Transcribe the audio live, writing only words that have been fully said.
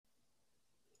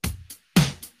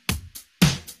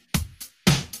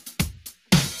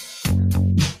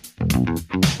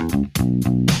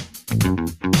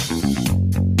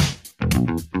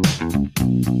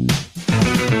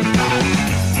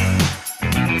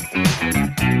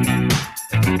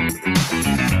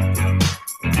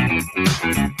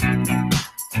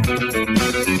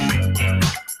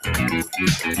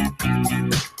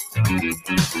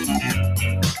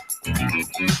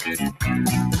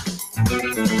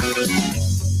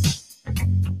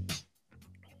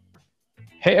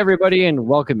Hey, everybody, and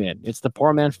welcome in. It's the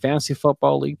Poor Man Fantasy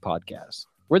Football League podcast.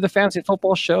 We're the fantasy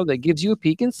football show that gives you a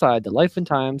peek inside the life and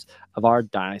times of our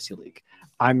Dynasty League.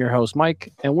 I'm your host,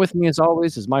 Mike, and with me, as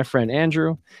always, is my friend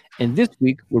Andrew. And this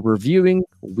week, we're reviewing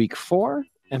Week 4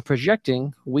 and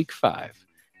projecting Week 5.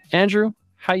 Andrew,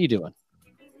 how you doing?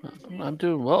 I'm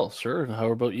doing well, sir.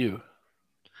 How about you?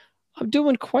 I'm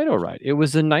doing quite all right. It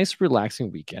was a nice,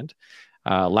 relaxing weekend.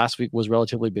 Last week was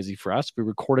relatively busy for us. We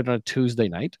recorded on a Tuesday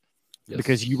night. Yes.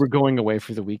 Because you were going away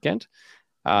for the weekend.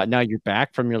 Now you're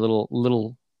back from your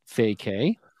little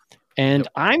vacay. And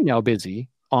Yep. I'm now busy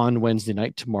on Wednesday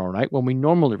night, tomorrow night, when we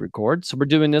normally record. So we're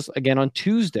doing this again on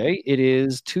Tuesday. It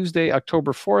is Tuesday,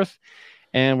 October 4th,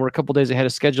 and we're a couple days ahead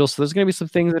of schedule. So there's going to be some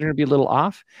things that are going to be a little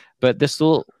off, but this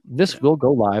will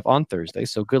go live on Thursday.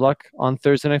 So good luck on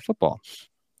Thursday Night Football.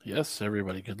 Yes,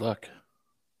 everybody, good luck.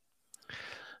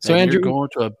 So and Andrew, you're going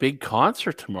to a big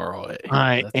concert tomorrow. Eh?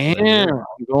 I am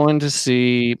going to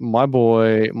see my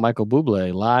boy Michael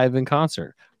Bublé live in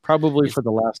concert, probably for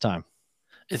the last time.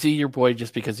 Is he your boy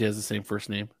just because he has the same first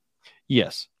name?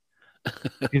 Yes.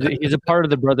 He's a part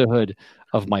of the brotherhood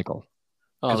of Michael.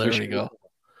 Oh, there we go.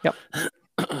 Yep.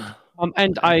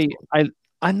 And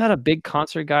I'm not a big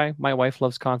concert guy. My wife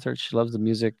loves concerts. She loves the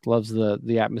music, loves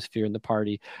the atmosphere and the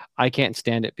party. I can't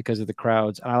stand it because of the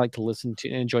crowds. I like to listen to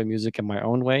and enjoy music in my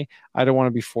own way. I don't want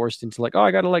to be forced into like, oh, I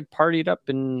got to like party it up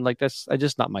and like that's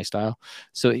just not my style.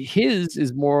 So his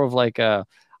is more of like I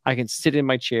can sit in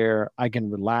my chair, I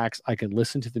can relax, I can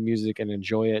listen to the music and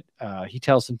enjoy it. He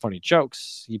tells some funny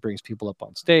jokes. He brings people up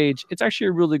on stage. It's actually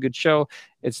a really good show.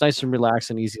 It's nice and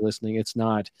relaxed and easy listening. It's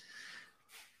not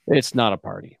a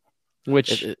party.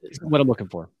 Which is what I'm looking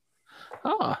for.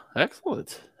 Ah,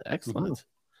 excellent. Excellent.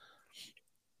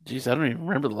 Geez, I don't even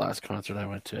remember the last concert I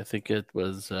went to. I think it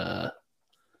was, it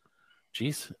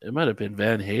might have been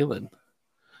Van Halen.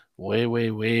 Way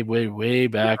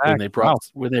back when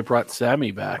they brought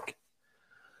Sammy back.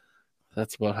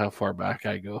 That's about how far back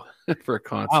I go for a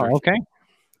concert. Oh, okay.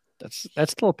 That's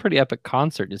still a pretty epic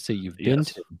concert to see you've been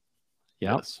to.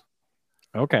 Yeah. Yes.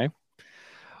 Okay.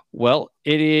 Well,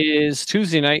 it is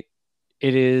Tuesday night.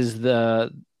 It is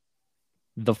the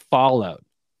fallout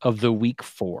of the Week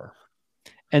 4.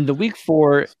 And the Week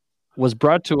 4 was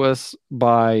brought to us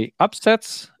by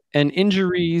upsets and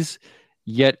injuries,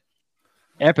 yet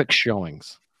epic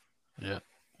showings. Yeah.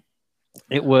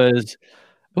 It was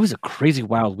a crazy,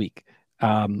 wild week.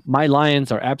 My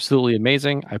Lions are absolutely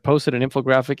amazing. I posted an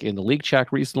infographic in the league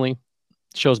chat recently. It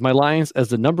shows my Lions as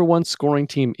the number one scoring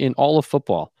team in all of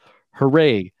football.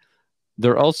 Hooray.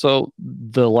 They're also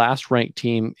the last ranked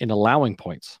team in allowing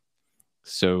points.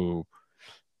 So,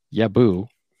 yeah, boo.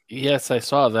 Yes, I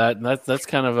saw that. And that's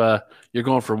kind of you're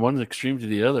going from one extreme to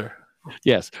the other.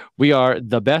 Yes, we are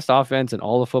the best offense in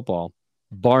all of football,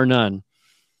 bar none.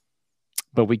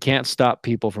 But we can't stop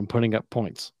people from putting up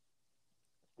points.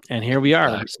 And here we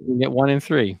are, sitting at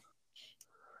 1-3.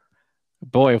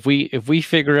 Boy, if we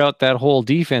figure out that whole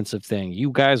defensive thing,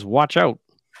 you guys watch out.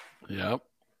 Yep.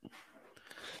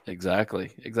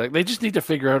 Exactly. They just need to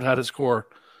figure out how to score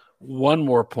one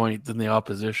more point than the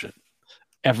opposition.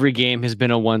 Every game has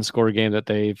been a one-score game that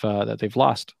they've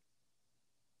lost.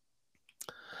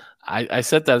 I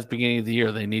said that at the beginning of the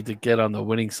year. They need to get on the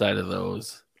winning side of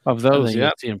those. Yeah.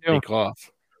 See them take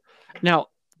off. Now,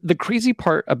 the crazy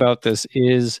part about this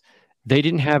is they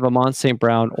didn't have Amon St.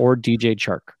 Brown or DJ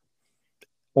Chark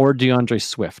or DeAndre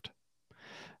Swift.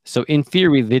 So in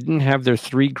theory, they didn't have their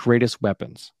three greatest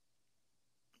weapons.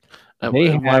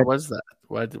 Why was that?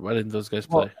 Why didn't those guys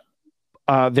play?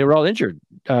 They were all injured.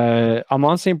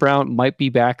 Amon St. Brown might be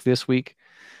back this week.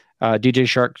 DJ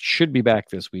Chark should be back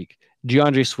this week.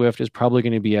 DeAndre Swift is probably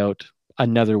going to be out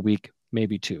another week,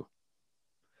 maybe two.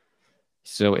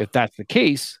 So if that's the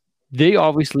case, they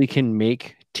obviously can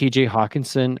make TJ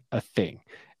Hawkinson a thing.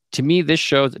 To me, this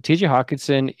shows that TJ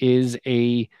Hawkinson is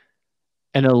an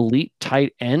elite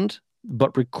tight end,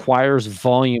 but requires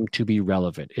volume to be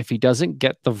relevant. If he doesn't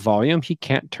get the volume, he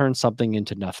can't turn something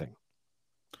into nothing.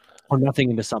 Or nothing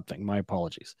into something. My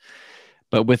apologies.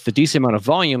 But with the decent amount of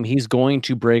volume, he's going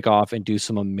to break off and do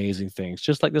some amazing things,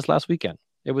 just like this last weekend.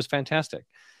 It was fantastic.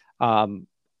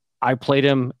 I played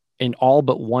him in all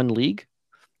but one league,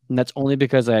 and that's only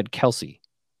because I had Kelsey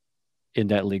in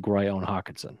that league where I own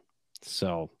Hawkinson.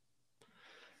 So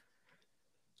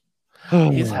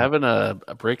he's having a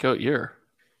breakout year.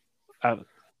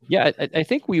 Yeah, I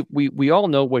think we all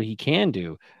know what he can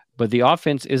do, but the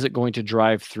offense isn't going to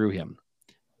drive through him.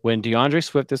 When DeAndre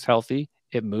Swift is healthy,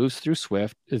 it moves through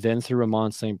Swift, then through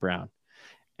Amon St. Brown.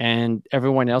 And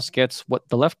everyone else gets what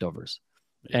the leftovers.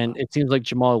 Yeah. And it seems like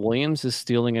Jamal Williams is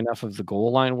stealing enough of the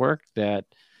goal line work that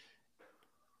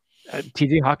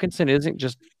TJ Hawkinson isn't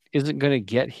going to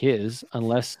get his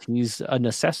unless he's a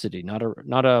necessity, not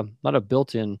a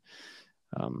built-in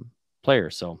player.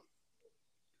 So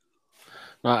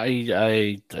but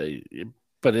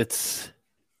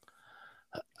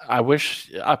I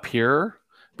wish up here,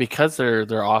 because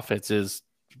their offense is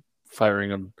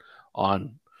firing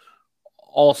on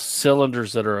all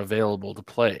cylinders that are available to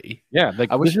play. yeah,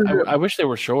 like I wish they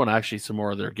were showing actually some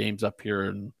more of their games up here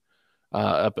and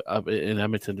up in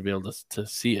Edmonton to be able to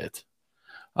see it.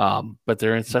 But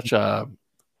they're in such a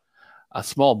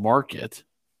small market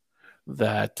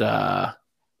that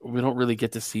we don't really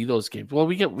get to see those games. Well,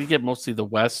 we get mostly the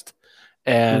West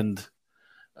and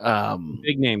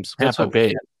big names. Tampa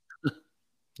Bay.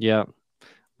 Yeah,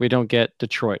 we don't get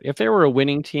Detroit. If they were a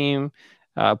winning team,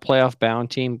 playoff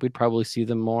bound team, we'd probably see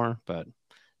them more, but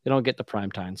they don't get the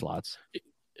primetime slots.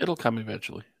 It'll come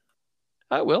eventually.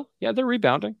 I will. Yeah, they're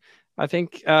rebounding. I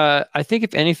think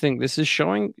if anything, this is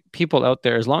showing people out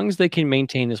there, as long as they can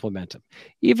maintain this momentum,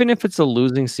 even if it's a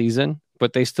losing season,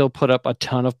 but they still put up a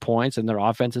ton of points and their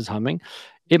offense is humming,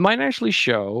 it might actually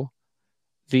show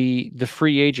the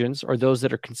free agents or those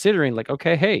that are considering, like,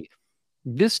 okay, hey,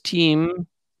 this team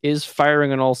is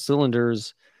firing on all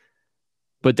cylinders,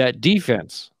 but that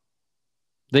defense,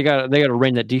 they got to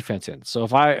rein that defense in. So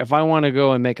if I want to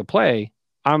go and make a play,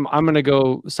 I'm going to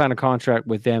go sign a contract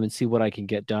with them and see what I can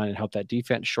get done and help that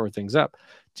defense shore things up.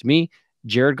 To me,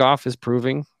 Jared Goff is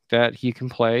proving that he can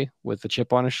play with a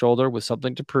chip on his shoulder, with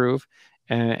something to prove,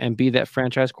 and be that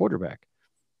franchise quarterback.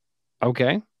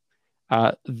 Okay.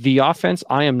 The offense,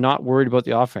 I am not worried about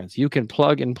the offense. You can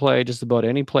plug and play just about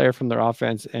any player from their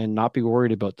offense and not be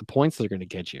worried about the points they're going to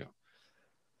get you.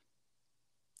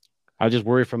 I just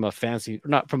worry from a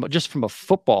from a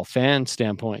football fan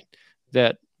standpoint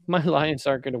that my Lions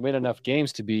aren't going to win enough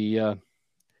games to be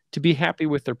happy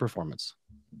with their performance.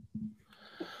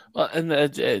 Well, and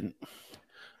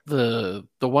the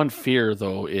one fear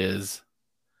though is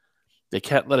they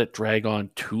can't let it drag on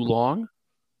too long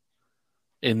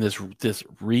in this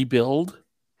rebuild,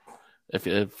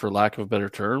 if for lack of a better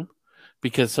term,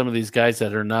 because some of these guys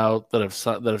that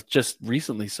have just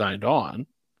recently signed on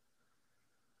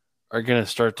are going to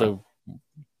start to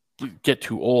get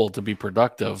too old to be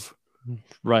productive.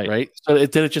 Right. So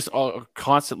it just all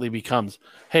constantly becomes,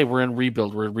 hey, we're in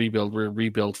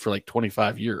rebuild for like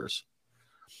 25 years.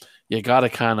 You got to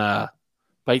kind of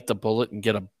bite the bullet and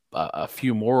get a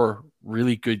few more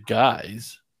really good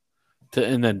guys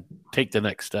and then take the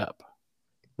next step.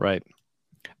 Right.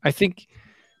 I think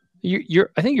you're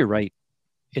right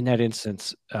in that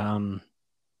instance.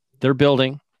 They're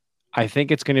building. I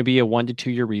think it's going to be a 1 to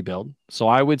 2 year rebuild. So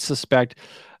I would suspect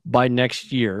by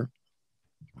next year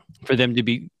for them to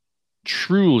be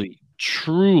truly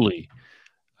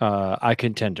a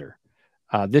contender.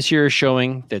 This year is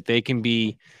showing that they can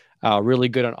be really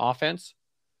good on offense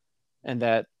and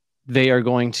that they are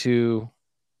going to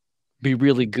be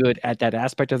really good at that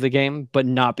aspect of the game, but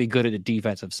not be good at the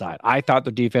defensive side. I thought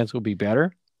the defense would be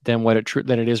better than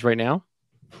than it is right now.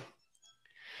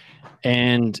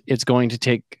 And it's going to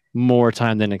take more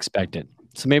time than expected.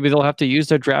 So maybe they'll have to use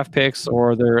their draft picks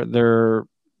or their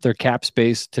cap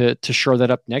space to shore that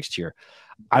up next year.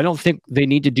 I don't think they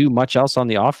need to do much else on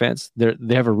the offense.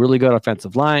 They have a really good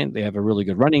offensive line. They have a really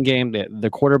good running game. The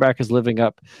quarterback is living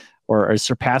up or is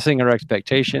surpassing our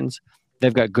expectations.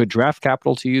 They've got good draft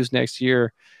capital to use next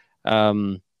year.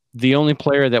 The only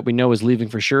player that we know is leaving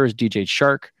for sure is DJ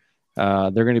Chark.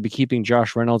 They're going to be keeping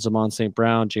Josh Reynolds, Amon St.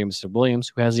 Brown, Jameson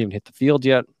Williams, who hasn't even hit the field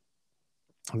yet.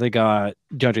 They got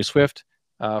DeAndre Swift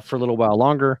for a little while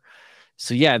longer.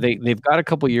 So yeah, they've got a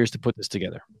couple years to put this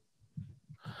together.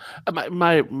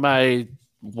 My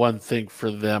one thing for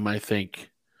them, I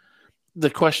think, the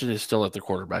question is still at the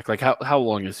quarterback. Like how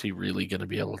long is he really going to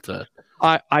be able to?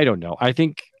 I don't know. I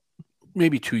think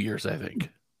maybe 2 years. I think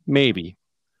maybe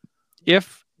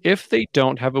if they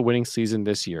don't have a winning season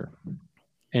this year,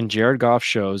 and Jared Goff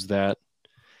shows that,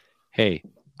 hey,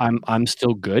 I'm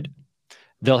still good,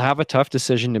 they'll have a tough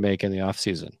decision to make in the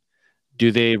offseason.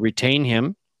 Do they retain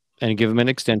him and give him an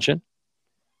extension?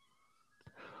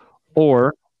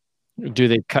 Or do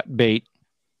they cut bait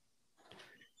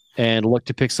and look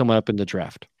to pick someone up in the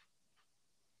draft?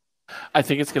 I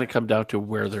think it's going to come down to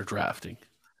where they're drafting.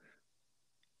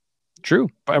 True.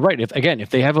 Right. If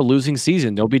they have a losing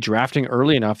season, they'll be drafting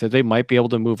early enough that they might be able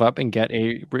to move up and get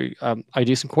a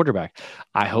decent quarterback.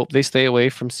 I hope they stay away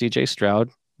from CJ Stroud,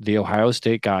 the Ohio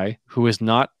State guy, who is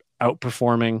not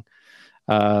outperforming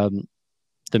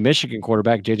the Michigan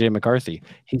quarterback, JJ McCarthy.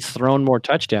 He's thrown more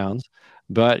touchdowns,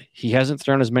 but he hasn't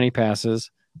thrown as many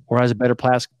passes or has a better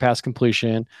pass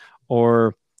completion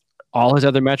or All his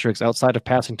other metrics outside of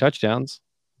passing touchdowns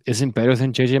isn't better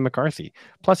than JJ McCarthy.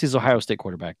 Plus, he's Ohio State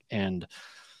quarterback, and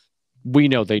we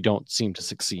know they don't seem to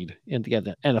succeed in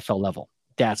the NFL level.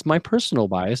 That's my personal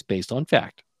bias based on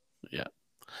fact. Yeah.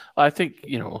 I think,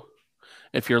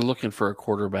 if you're looking for a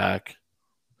quarterback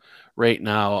right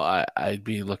now, I'd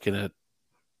be looking at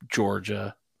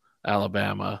Georgia,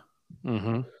 Alabama.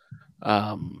 Mm-hmm.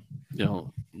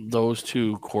 Those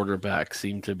two quarterbacks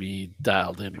seem to be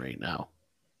dialed in right now.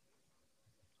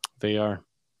 They are.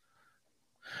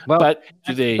 Well, but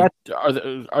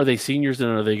are they seniors, and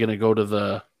are they going to go to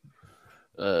the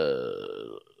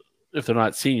if they're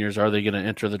not seniors, are they going to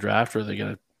enter the draft, or are they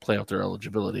going to play out their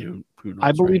eligibility? Who knows?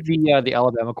 I believe the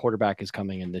Alabama quarterback is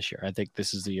coming in this year. I think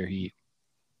this is the year he.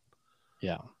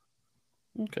 Yeah.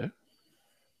 Okay.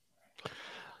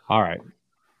 All right.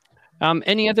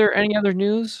 Any other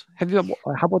news?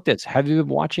 How about this? Have you been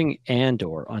watching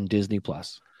Andor on Disney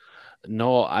Plus?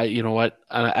 No, you know what?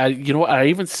 I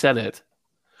even said it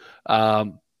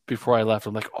before I left.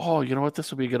 I'm like, oh, you know what?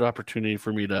 This would be a good opportunity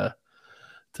for me to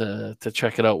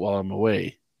check it out while I'm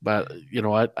away. But you know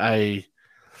what?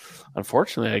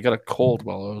 Unfortunately I got a cold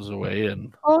while I was away,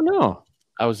 and oh no,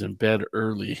 I was in bed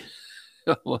early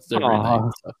almost every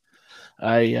night. So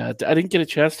I didn't get a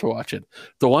chance to watch it.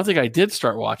 The one thing I did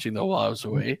start watching though while I was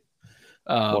away,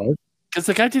 because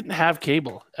I didn't have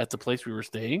cable at the place we were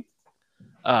staying,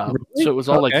 so it was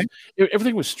all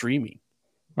everything was streaming.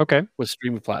 Okay, with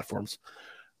streaming platforms.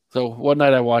 So one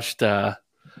night I watched one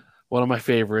of my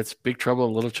favorites, Big Trouble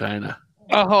in Little China.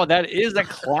 Oh, that is a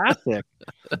classic.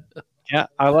 Yeah,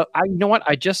 you know what?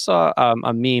 I just saw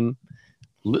a meme,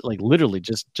 literally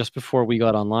just before we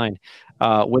got online,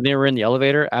 when they were in the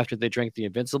elevator after they drank the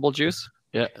Invincible juice.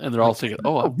 Yeah, and they're all thinking,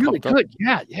 "Oh, I'm really good."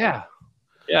 Up. Yeah.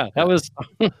 That was.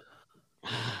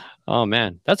 Oh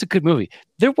man, that's a good movie.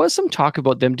 There was some talk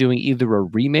about them doing either a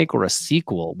remake or a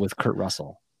sequel with Kurt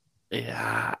Russell.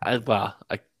 Yeah, I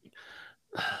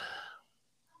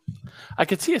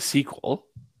could see a sequel,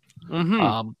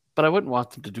 but I wouldn't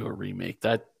want them to do a remake.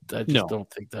 I just don't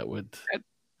think that would.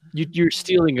 You're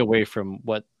stealing away from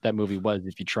what that movie was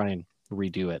if you try and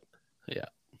redo it. Yeah.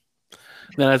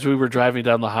 Then as we were driving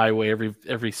down the highway,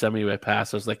 every semi I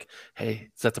passed, I was like, "Hey,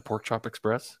 is that the Pork Chop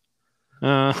Express?"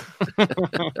 How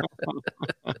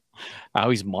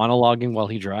he's monologuing while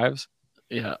he drives.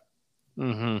 Yeah.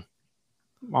 Mm-hmm.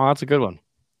 Well, that's a good one.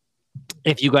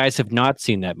 If you guys have not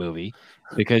seen that movie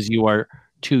because you are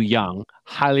too young,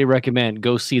 highly recommend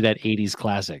go see that 80s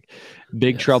classic,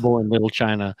 Big Trouble in Little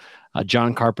China, a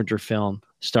John Carpenter film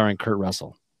starring Kurt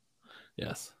Russell.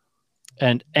 Yes.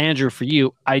 And Andrew, for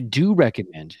you, I do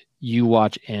recommend you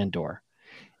watch Andor.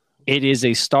 It is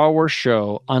a Star Wars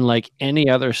show unlike any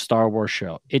other Star Wars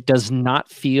show. It does not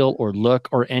feel or look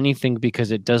or anything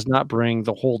because it does not bring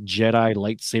the whole Jedi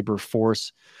lightsaber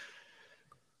force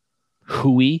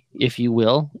hooey, if you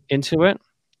will, into it.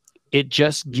 It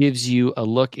just gives you a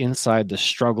look inside the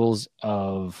struggles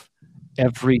of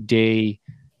everyday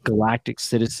galactic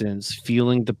citizens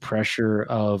feeling the pressure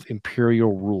of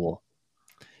imperial rule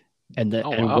and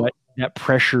what that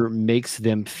pressure makes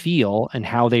them feel and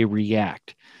how they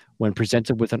react when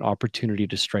presented with an opportunity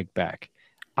to strike back.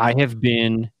 I have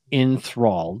been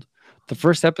enthralled. The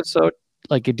first episode,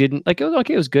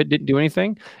 it was good, didn't do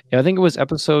anything. I think it was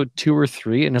episode 2 or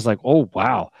 3, and it's like, oh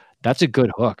wow, that's a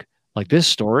good hook. Like this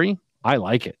story, I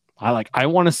like it. I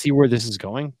want to see where this is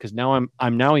going because now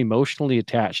I'm now emotionally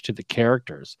attached to the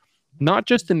characters, not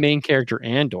just the main character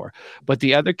Andor, but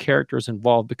the other characters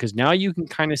involved. Because now you can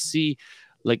kind of see,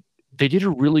 like they did a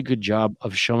really good job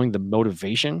of showing the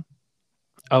motivation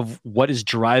of what is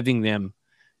driving them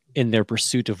in their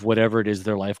pursuit of whatever it is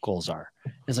their life goals are.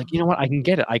 It's like, you know what? I can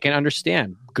get it. I can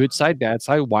understand good side, bad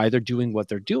side, why they're doing what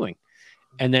they're doing.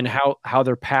 And then how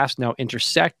their paths now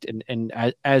intersect and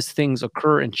as things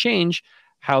occur and change,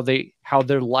 how their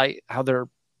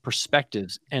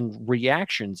perspectives and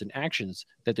reactions and actions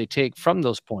that they take from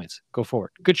those points go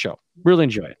forward. Good show. Really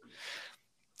enjoy it.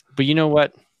 But you know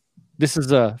what? This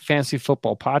is a fancy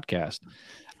football podcast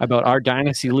about our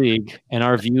Dynasty League and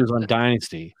our views on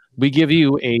Dynasty. We give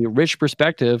you a rich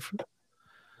perspective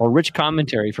or rich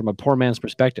commentary from a poor man's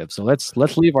perspective. So let's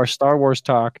leave our Star Wars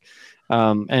talk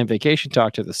and vacation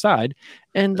talk to the side,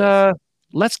 and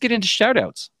let's get into shout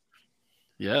outs.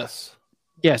 Yes.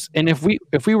 And if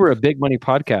we were a big money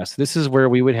podcast, this is where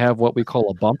we would have what we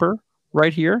call a bumper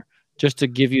right here, just to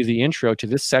give you the intro to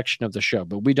this section of the show.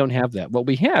 But we don't have that. What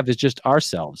we have is just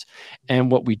ourselves.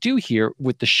 And what we do here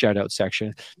with the shout out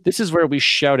section, this is where we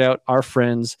shout out our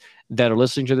friends that are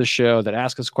listening to the show, that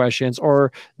ask us questions,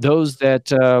 or those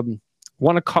that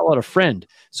want to call out a friend.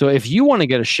 So if you want to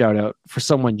get a shout out for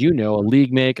someone you know, a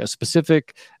league mate, a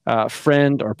specific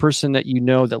friend or person that you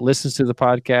know that listens to the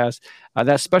podcast,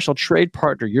 that special trade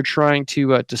partner you're trying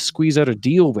to squeeze out a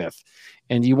deal with,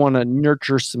 and you want to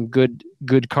nurture some good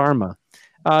karma,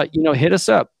 hit us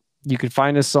up. You can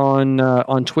find us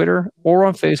on Twitter or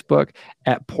on Facebook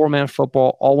at Poor Man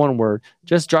Football, all one word.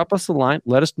 Just drop us a line.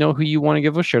 Let us know who you want to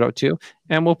give a shout out to,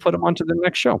 and we'll put them onto the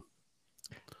next show.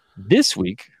 This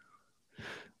week,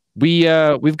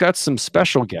 we've got some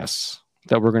special guests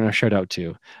that we're going to shout out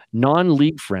to,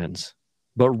 non-league friends,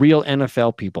 but real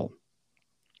NFL people.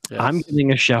 Yes. I'm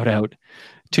giving a shout out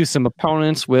to some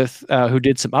opponents who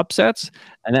did some upsets,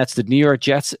 and that's the New York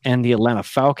Jets and the Atlanta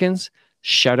Falcons.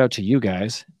 Shout out to you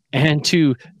guys. And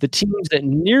to the teams that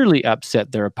nearly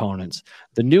upset their opponents,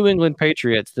 the New England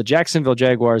Patriots, the Jacksonville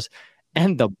Jaguars,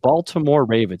 and the Baltimore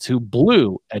Ravens, who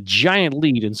blew a giant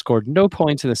lead and scored no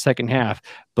points in the second half,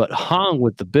 but hung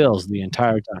with the Bills the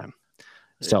entire time.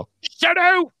 So shout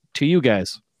out to you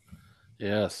guys.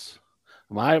 Yes.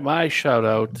 My shout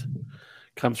out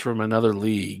comes from another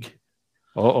league.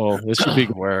 This should be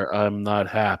where I'm not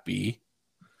happy.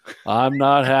 I'm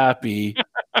not happy.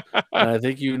 And I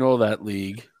think you know that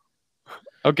league.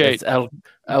 Okay. It's El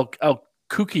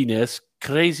Kookiness,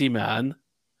 Crazy Man.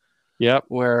 Yep.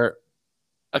 Where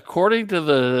according to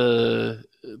the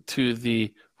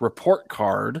report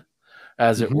card,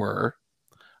 as it were,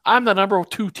 I'm the number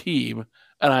 2 team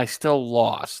and I still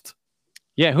lost.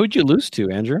 Yeah, who'd you lose to,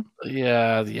 Andrew?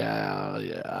 Yeah.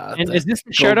 And is this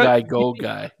the shout out? Go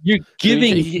guy. You're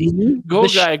giving Go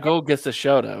gets a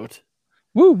shout out.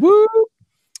 Woo woo.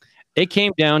 It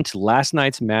came down to last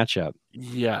night's matchup.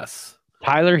 Yes.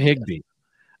 Tyler Higbee.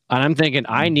 And I'm thinking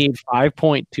I need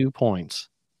 5.2 points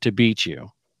to beat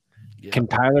you. Yeah. Can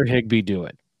Tyler Higbee do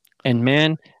it? And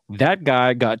man, that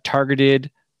guy got targeted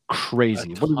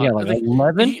crazy. What did he have, like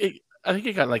 11? I think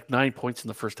he got like 9 points in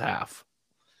the first half.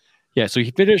 Yeah, so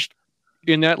he finished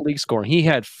in that league scoring. He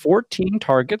had 14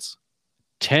 targets,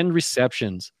 10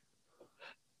 receptions,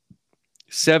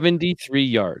 73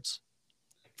 yards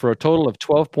for a total of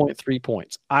 12.3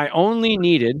 points. I only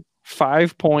needed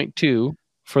 5.2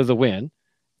 for the win,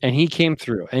 and he came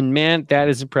through. And man, that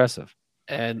is impressive.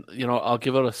 And, I'll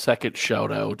give out a second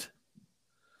shout out.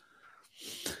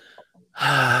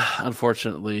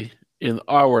 Unfortunately, in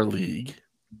our league.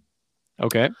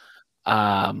 Okay.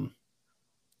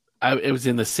 It was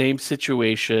in the same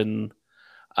situation,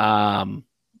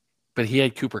 but he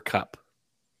had Cooper Kupp.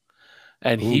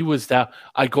 And he was down.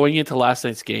 Going into last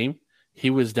night's game, he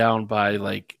was down by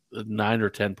like 9 or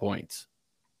 10 points.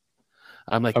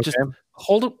 I'm like, just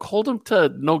hold him to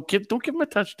don't give him a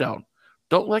touchdown.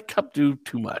 Don't let Kupp do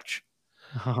too much.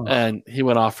 Oh. And he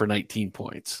went off for 19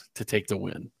 points to take the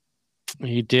win.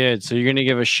 He did. So you're going to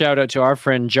give a shout out to our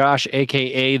friend Josh,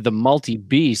 aka the Multi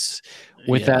Beast,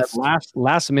 with that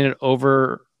last minute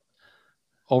over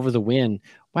the win.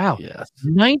 Wow. Yes.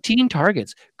 19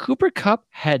 targets. Cooper Kupp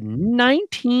had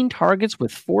 19 targets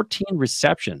with 14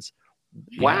 receptions.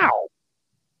 Wow.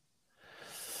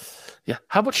 Yeah.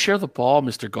 How about share the ball,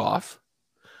 Mr. Goff?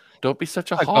 Don't be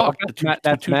such a hog.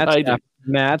 That's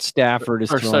Matt Stafford.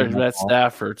 Matt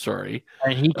Stafford, sorry.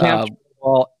 And he can't throw the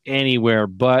ball anywhere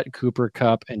but Cooper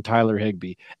Kupp and Tyler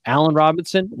Higbee. Allen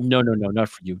Robinson, no, not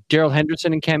for you. Darrell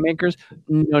Henderson and Cam Akers,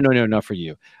 no, not for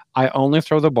you. I only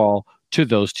throw the ball to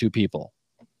those 2 people.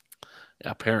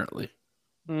 Apparently.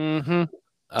 Mm-hmm.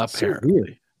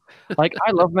 Apparently. So like,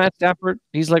 I love Matt Stafford.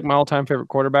 He's like my all-time favorite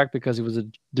quarterback because he was a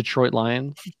Detroit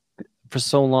Lion for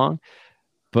so long.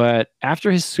 But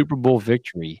after his Super Bowl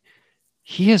victory,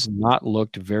 he has not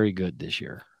looked very good this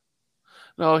year.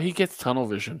 No, he gets tunnel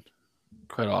vision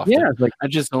quite often. Yeah, I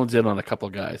just zones in on a couple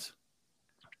of guys.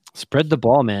 Spread the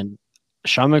ball, man.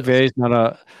 Sean McVay is not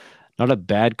a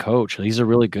bad coach. He's a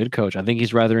really good coach. I think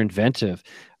he's rather inventive,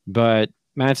 but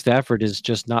Matt Stafford is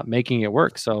just not making it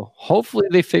work. So hopefully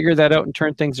they figure that out and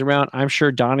turn things around. I'm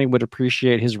sure Donnie would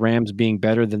appreciate his Rams being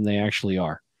better than they actually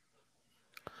are.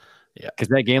 Yeah, because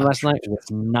that game last night was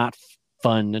not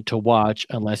fun to watch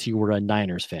unless you were a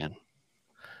Niners fan.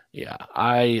 Yeah,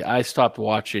 I stopped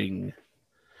watching.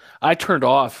 I turned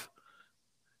off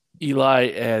Eli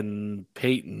and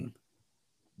Peyton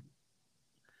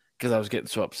because I was getting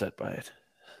so upset by it.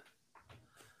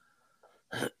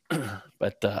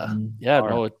 But they got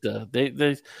to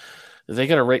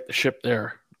right the ship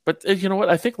there. But you know what?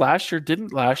 I think last year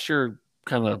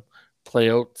kind of play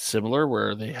out similar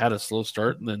where they had a slow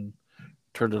start and then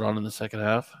turned it on in the second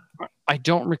half? I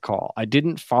don't recall. I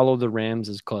didn't follow the Rams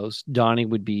as close. Donnie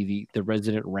would be the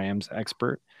resident Rams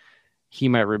expert. He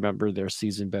might remember their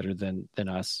season better than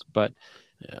us. But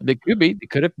Yeah. They could be. They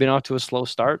could have been off to a slow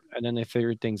start, and then they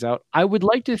figured things out. I would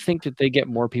like to think that they get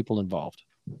more people involved,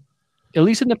 at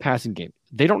least in the passing game.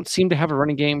 They don't seem to have a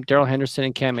running game. Darrell Henderson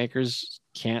and Cam Akers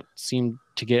can't seem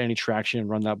to get any traction and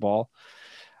run that ball.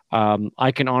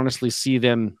 I can honestly see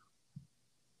them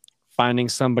finding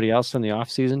somebody else in the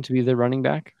offseason to be their running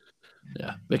back.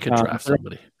 Yeah, they could draft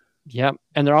somebody. Yeah,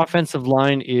 and their offensive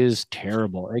line is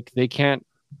terrible. Like they can't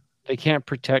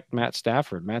protect Matt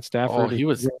Stafford. Matt Stafford he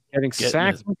was getting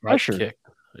sacked and pressure.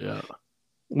 Yeah.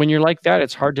 When you're like that,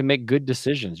 it's hard to make good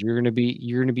decisions. You're going to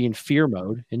be in fear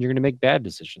mode, and you're going to make bad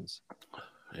decisions.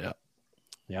 Yeah.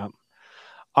 Yeah.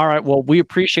 All right. Well, we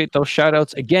appreciate those shout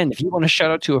outs. Again, if you want to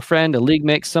shout out to a friend, a league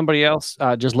mate, somebody else,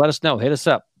 just let us know. Hit us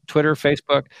up. Twitter,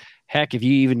 Facebook. Heck, if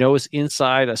you even know us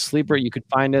inside a sleeper, you could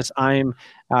find us. I'm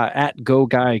at Go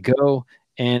Guy Go,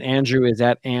 and Andrew is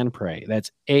at Anpray.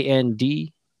 That's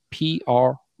ANDPRY.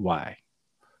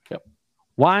 Yep.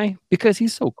 Why? Because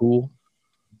he's so cool.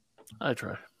 I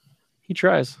try. He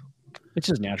tries. It's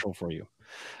just natural for you.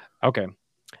 Okay.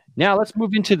 Now let's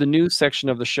move into the news section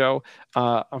of the show.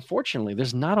 Unfortunately,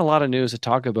 there's not a lot of news to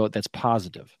talk about that's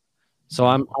positive. So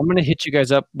I'm going to hit you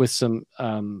guys up with some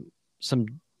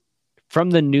from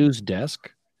the news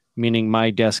desk, meaning my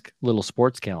desk little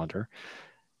sports calendar.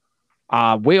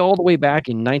 Way all the way back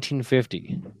in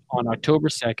 1950, on October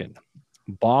 2nd,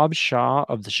 Bob Shaw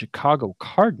of the Chicago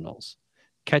Cardinals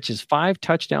catches 5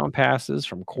 touchdown passes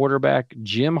from quarterback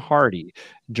Jim Hardy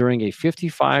during a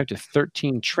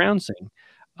 55-13 trouncing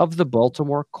of the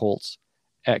Baltimore Colts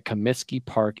at Comiskey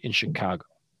Park in Chicago.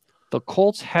 The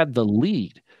Colts had the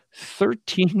lead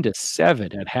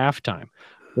 13-7 at halftime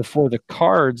before the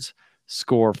Cards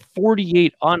score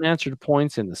 48 unanswered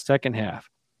points in the second half.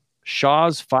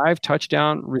 Shaw's 5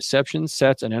 touchdown reception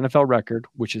sets an NFL record,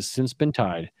 which has since been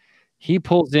tied. He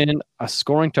pulls in a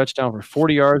scoring touchdown for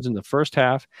 40 yards in the first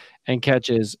half and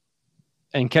catches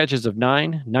of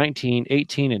 9, 19,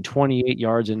 18, and 28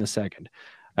 yards in the second.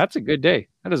 That's a good day.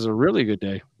 That is a really good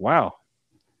day. Wow.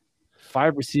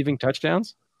 5 receiving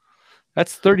touchdowns.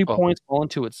 That's 30 points all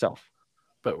into itself.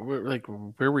 But where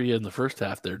were you in the first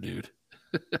half there, dude?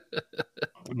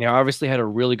 Yeah, obviously had a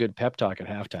really good pep talk at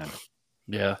halftime.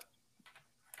 Yeah.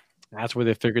 That's where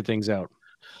they figured things out.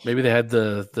 Maybe they had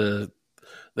the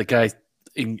guy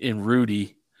in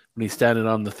Rudy when he's standing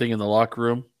on the thing in the locker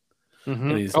room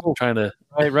and he's trying to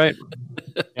right.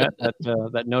 Yeah,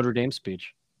 that Notre Dame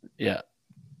speech. Yeah.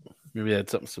 Maybe they had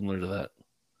something similar to that.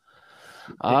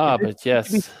 But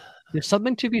yes. There's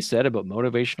something to be said about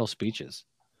motivational speeches.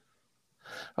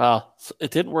 Well,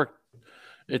 it didn't work.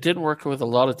 It didn't work with a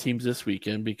lot of teams this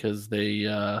weekend because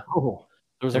there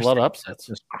was a lot of upsets.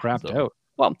 Just crapped out.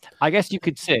 Well, I guess you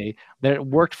could say that it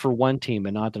worked for one team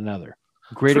and not another.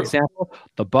 Great example,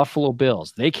 the Buffalo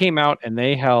Bills. They came out and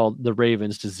they held the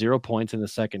Ravens to 0 points in the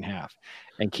second half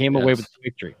and came away with the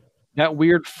victory. That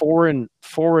weird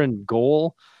foreign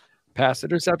goal pass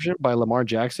interception by Lamar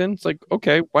Jackson. It's like,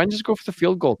 okay, why don't you just go for the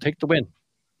field goal? Take the win.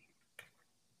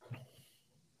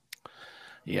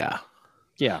 Yeah.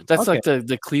 Yeah. That's like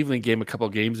the Cleveland game a couple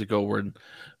of games ago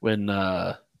when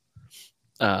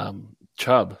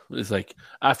Chubb is like,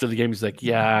 after the game, he's like,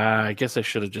 yeah, I guess I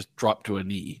should have just dropped to a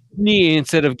knee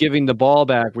instead of giving the ball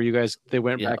back where they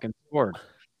went back and scored.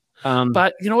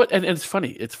 But you know what? And it's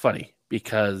funny. It's funny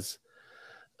because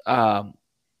Eli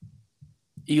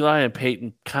and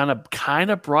Peyton kind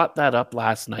of brought that up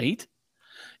last night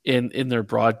in their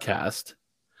broadcast.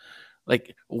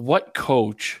 Like, what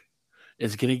coach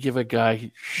is going to give a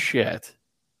guy shit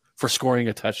for scoring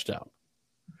a touchdown?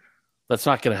 That's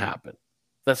not going to happen.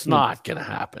 That's not going to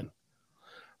happen.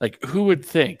 Like, who would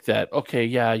think that, okay,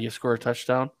 yeah, you score a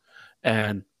touchdown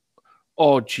and,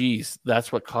 oh, geez,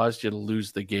 that's what caused you to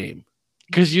lose the game.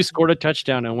 Because you scored a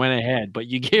touchdown and went ahead, but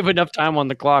you gave enough time on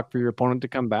the clock for your opponent to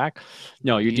come back.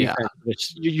 No, your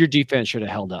defense should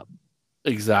have held up.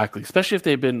 Exactly, especially if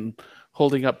they've been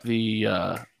holding up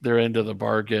their end of the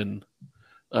bargain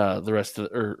the rest of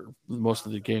or most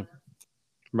of the game.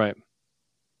 Right.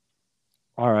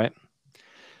 All right.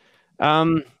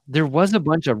 There was a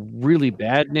bunch of really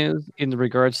bad news in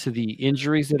regards to the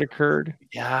injuries that occurred.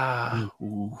 Yeah.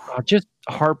 Just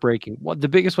heartbreaking. Well, the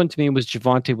biggest one to me was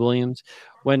Javonte Williams.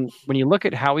 When you look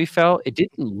at how he fell, it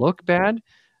didn't look bad,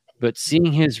 but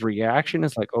seeing his reaction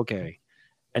is like, okay.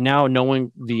 And now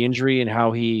knowing the injury and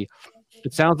how it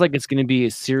sounds like it's going to be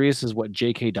as serious as what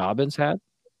J.K. Dobbins had.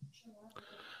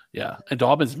 Yeah. And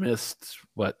Dobbins missed,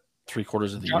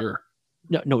 3/4 of the year?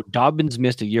 No, Dobbins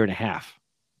missed a year and a half.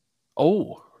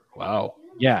 Oh, wow.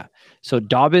 Yeah. So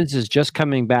Dobbins is just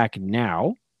coming back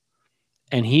now,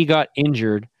 and he got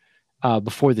injured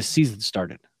before the season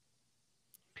started.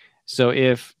 So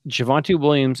if Javonte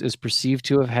Williams is perceived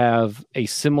to have a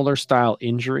similar style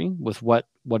injury with what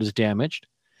is damaged,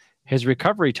 his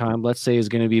recovery time, let's say, is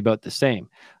going to be about the same.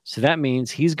 So that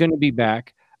means he's going to be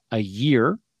back a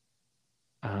year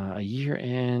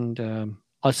and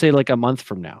I'll say like a month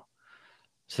from now.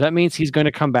 So that means he's going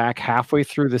to come back halfway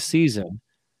through the season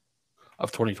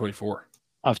of 2024.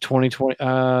 Of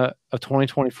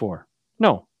 2024.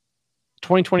 No,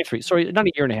 2023. Sorry, not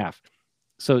a year and a half.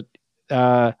 So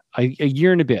a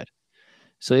year and a bit.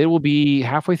 So it will be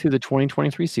halfway through the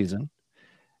 2023 season,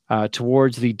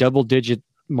 towards the double digit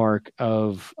mark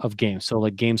of games. So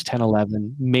like games 10,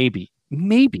 11, maybe.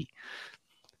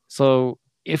 So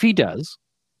if he does,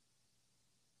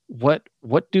 what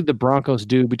do the Broncos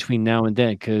do between now and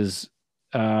then? Because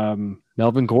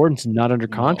Melvin Gordon's not under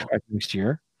contract next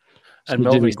year. So and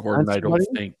Melvin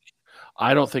Gordon,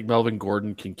 I don't think Melvin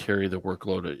Gordon can carry the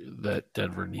workload that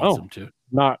Denver needs him to.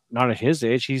 Not at his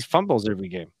age. He fumbles every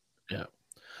game. Yeah.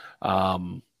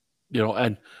 And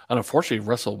unfortunately,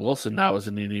 Russell Wilson now is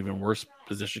in an even worse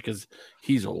position because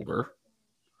he's older.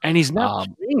 And he's not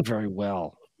playing very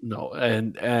well. No,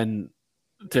 and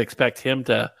to expect him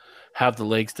to have the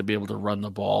legs to be able to run the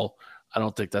ball, I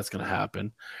don't think that's going to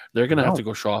happen. They're going to have to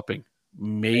go shopping.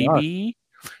 Maybe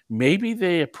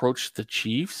they approach the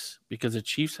Chiefs because the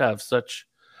Chiefs have such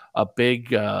a big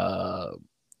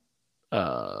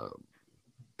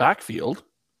backfield.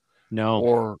 No.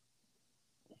 Or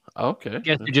okay.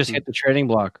 Guess they just hit the trading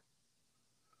block.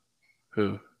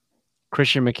 Who?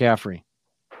 Christian McCaffrey.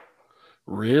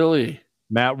 Really?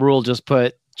 Matt Rule just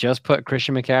put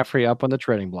Christian McCaffrey up on the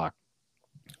trading block.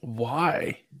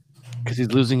 Why? Because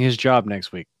he's losing his job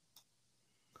next week.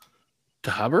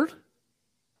 To Hubbard?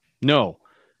 No.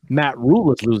 Matt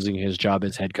Rule is losing his job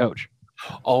as head coach.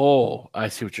 Oh, I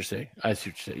see what you're saying.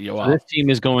 So this team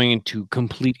is going into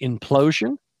complete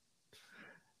implosion.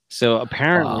 So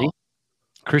apparently,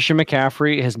 Christian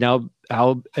McCaffrey has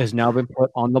now been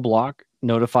put on the block,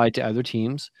 notified to other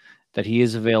teams that he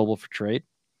is available for trade.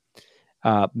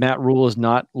 Matt Rule is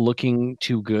not looking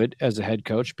too good as a head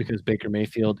coach because Baker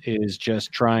Mayfield is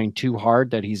just trying too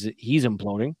hard that he's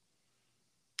imploding.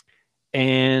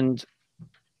 And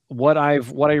what I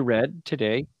read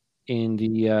today in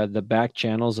the back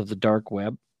channels of the dark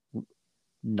web,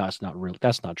 that's not real.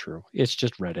 That's not true. It's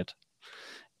just Reddit.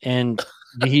 And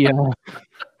the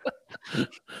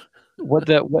what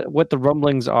the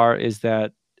rumblings are is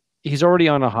that he's already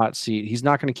on a hot seat. He's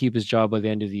not going to keep his job by the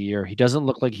end of the year. He doesn't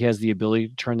look like he has the ability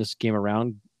to turn this game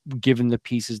around, given the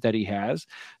pieces that he has.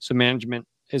 So management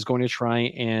is going to try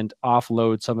and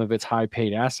offload some of its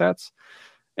high-paid assets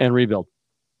and rebuild.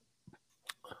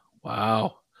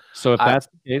 Wow. So if that's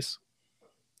the case,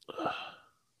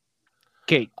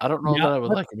 okay. I don't know that I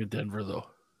would like him in Denver, though.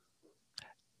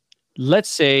 Let's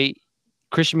say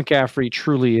Christian McCaffrey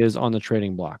truly is on the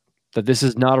trading block, that this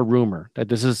is not a rumor, that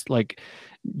this is like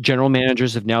general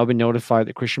managers have now been notified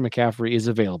that Christian McCaffrey is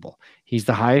available. He's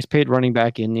the highest paid running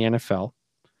back in the NFL.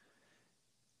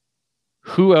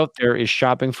 Who out there is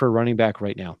shopping for a running back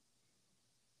right now?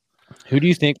 Who do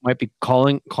you think might be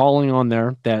calling on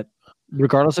there that,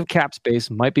 regardless of cap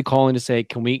space, might be calling to say,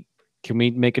 can we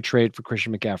make a trade for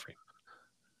Christian McCaffrey?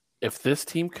 If this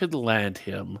team could land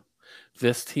him,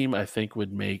 this team, I think,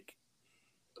 would make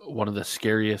one of the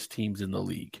scariest teams in the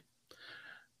league.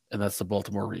 And that's the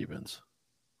Baltimore Ravens.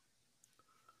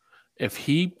 If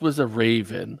he was a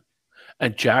Raven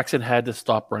and Jackson had to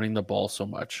stop running the ball so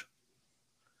much,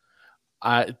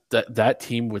 that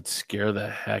team would scare the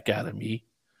heck out of me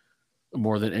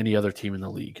more than any other team in the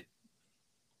league.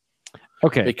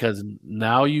 Okay. Because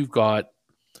now you've got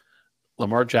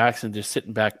Lamar Jackson just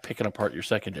sitting back, picking apart your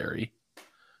secondary,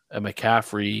 and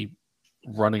McCaffrey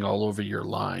running all over your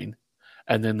line,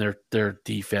 and then their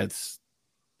defense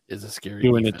is a scary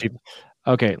defense.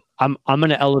 Okay, I'm going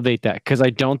to elevate that because I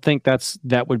don't think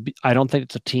I don't think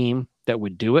it's a team that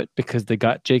would do it because they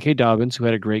got J.K. Dobbins, who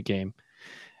had a great game.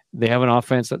 They have an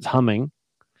offense that's humming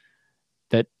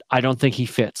that I don't think he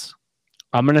fits.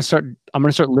 I'm going to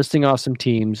start listing off some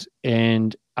teams,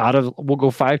 and we'll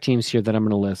go 5 teams here that I'm going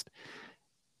to list.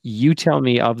 You tell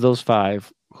me, of those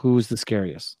 5, who's the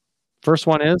scariest? First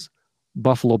one is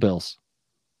Buffalo Bills.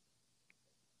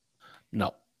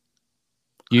 No.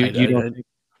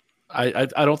 I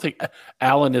don't think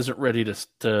Allen isn't ready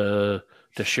to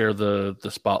share the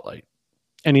spotlight.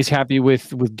 And he's happy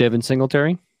with Devin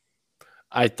Singletary?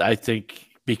 I think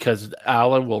because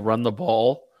Allen will run the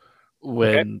ball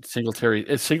when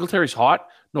if Singletary's hot,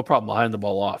 no problem. I'll hand the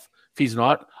ball off. If he's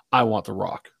not, I want the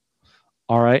rock.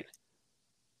 All right.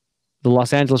 The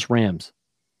Los Angeles Rams.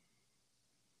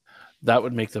 That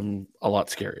would make them a lot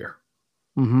scarier.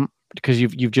 Mm-hmm. because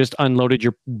you've just unloaded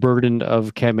your burden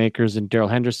of Cam Akers and Daryl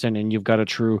Henderson, and you've got a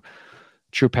true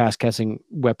pass catching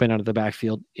weapon out of the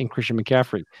backfield in Christian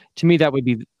McCaffrey. To me, that would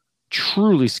be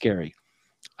truly scary.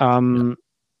 I'm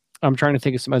trying to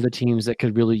think of some other teams that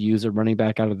could really use a running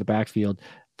back out of the backfield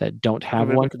that don't have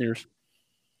one. Buccaneers.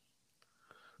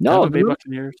 No, Tampa Bay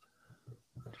Buccaneers.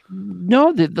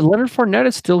 No, the Leonard Fournette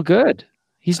is still good.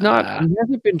 He's not. He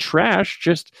hasn't been trash.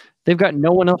 Just they've got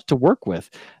no one else to work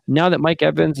with. Now that Mike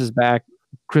Evans is back,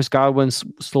 Chris Godwin's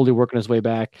slowly working his way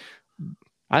back.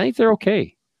 I think they're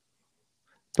okay.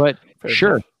 But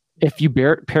sure, if you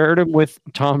paired him with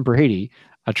Tom Brady,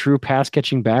 a true pass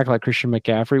catching back like Christian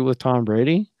McCaffrey with Tom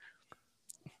Brady,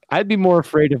 I'd be more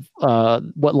afraid of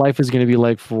what life is going to be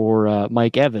like for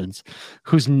Mike Evans,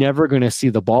 who's never going to see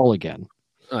the ball again.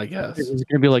 I guess he's going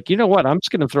to be like, you know what? I'm just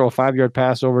going to throw a 5-yard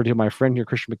pass over to my friend here,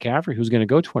 Christian McCaffrey, who's going to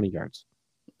go 20 yards.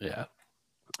 Yeah.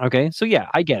 Okay. So yeah,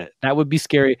 I get it. That would be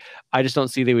scary. I just don't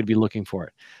see they would be looking for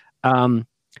it. The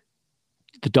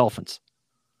Dolphins.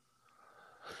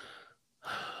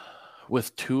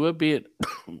 With Tua being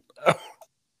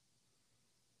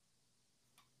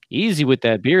easy with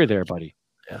that beer there, buddy.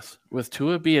 Yes. With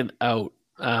Tua being out,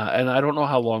 and I don't know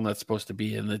how long that's supposed to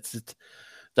be. And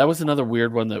that was another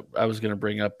weird one that I was going to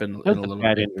bring up in a little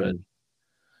bit. Injury.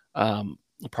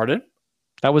 But, pardon?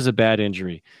 That was a bad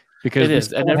injury because it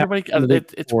is, and everybody.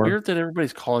 It's weird that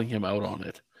everybody's calling him out on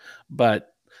it,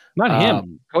 but not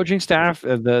him. Coaching staff,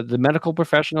 the medical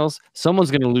professionals.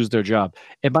 Someone's going to lose their job.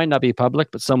 It might not be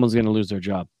public, but someone's going to lose their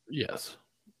job. Yes,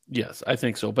 I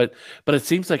think so. But it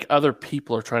seems like other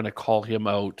people are trying to call him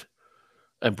out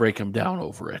and break him down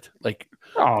over it. Like,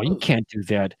 oh, you can't do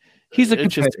that. He's a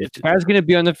competitor. The guy's going to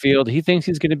be on the field. He thinks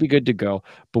he's going to be good to go.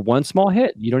 But one small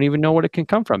hit, you don't even know what it can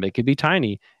come from. It could be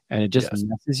tiny, and it just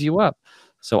messes you up.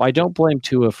 So I don't blame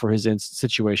Tua for his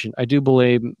situation. I do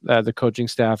blame the coaching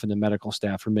staff and the medical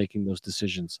staff for making those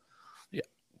decisions.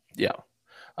 Yeah.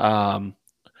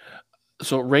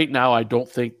 So right now, I don't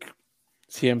think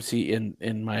CMC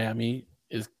in Miami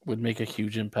would make a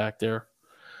huge impact there.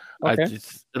 Okay.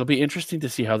 It'll be interesting to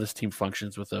see how this team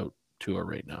functions without Tua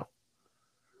right now.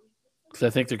 Because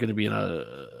I think they're going to be in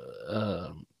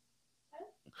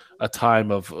a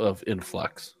time of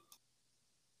influx.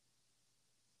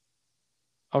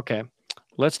 Okay,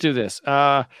 let's do this.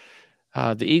 The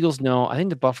Eagles, no. I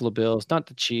think the Buffalo Bills, not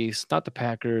the Chiefs, not the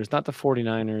Packers, not the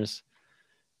 49ers,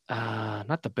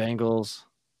 not the Bengals.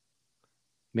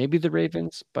 Maybe the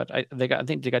Ravens, but I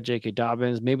think they got J.K.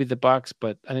 Dobbins. Maybe the Bucks,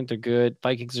 but I think they're good.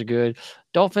 Vikings are good.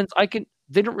 Dolphins,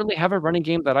 they don't really have a running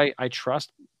game that I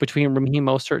trust between Raheem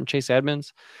Mostert and Chase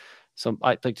Edmonds. So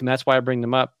that's why I bring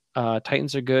them up.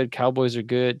 Titans are good. Cowboys are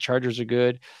good. Chargers are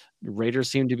good. Raiders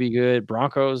seem to be good.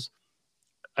 Broncos.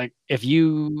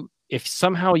 If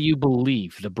somehow you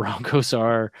believe the Broncos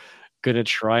are going to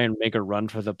try and make a run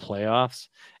for the playoffs,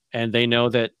 and they know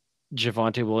that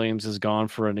Javonte Williams is gone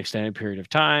for an extended period of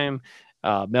time,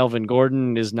 Melvin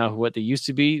Gordon is now what they used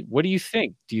to be. What do you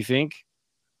think? Do you think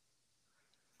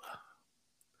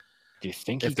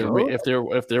if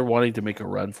they're wanting to make a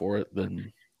run for it,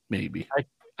 then maybe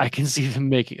I can see them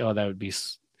making. Oh, that would be.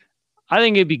 I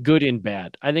think it'd be good and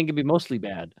bad. I think it'd be mostly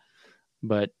bad,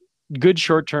 but good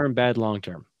short term, bad long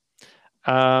term.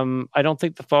 I don't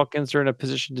think the Falcons are in a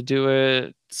position to do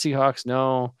it. Seahawks,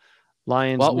 no.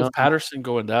 Lions, well, no. With Patterson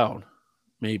going down,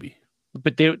 maybe.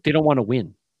 But they don't want to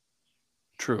win.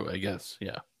 True, I guess.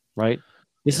 Yeah. Right.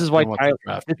 This is why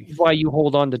you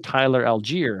hold on to Tyler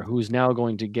Algier, who's now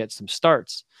going to get some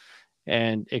starts,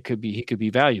 and he could be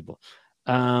valuable.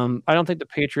 I don't think the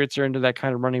Patriots are into that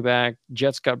kind of running back.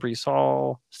 Jets got Breece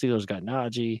Hall. Steelers got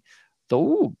Najee.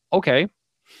 Okay.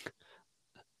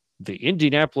 The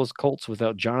Indianapolis Colts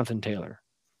without Jonathan Taylor.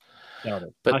 Not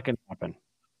going to happen.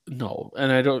 No,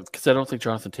 and I don't think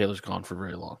Jonathan Taylor's gone for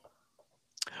very long.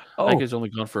 I think he's only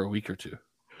gone for a week or two.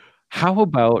 How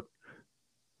about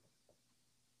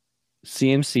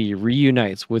CMC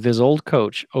reunites with his old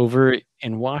coach over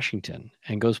in Washington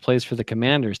and plays for the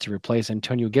Commanders to replace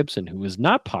Antonio Gibson, who is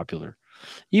not popular,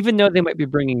 even though they might be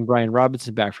bringing Brian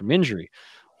Robinson back from injury.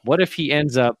 What if he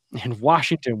ends up in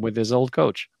Washington with his old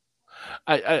coach?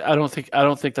 I don't think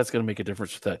that's going to make a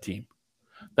difference with that team.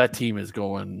 That team is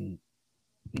going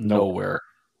nowhere.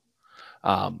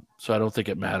 So I don't think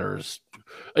it matters.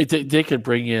 They could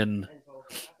bring in.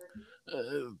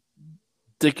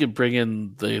 They could bring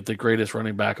in the greatest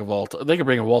running back of all time. They could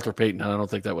bring in Walter Payton, and I don't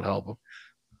think that would help them.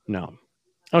 No.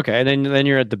 Okay, and then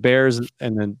you're at the Bears,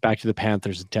 and then back to the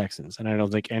Panthers and Texans, and I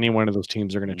don't think any one of those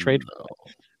teams are going to trade for them.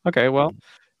 Okay, well,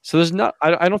 so there's not.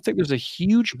 I don't think there's a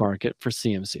huge market for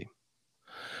CMC.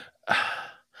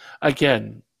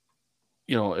 Again,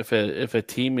 if a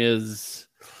team is,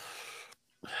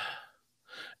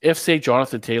 if say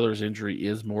Jonathan Taylor's injury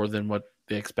is more than what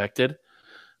they expected,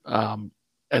 and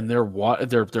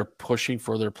they're pushing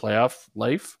for their playoff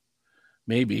life,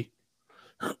 maybe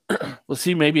we'll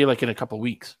see. Maybe like in a couple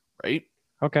weeks, right?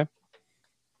 Okay.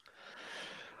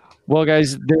 Well,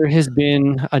 guys, there has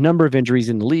been a number of injuries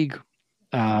in the league.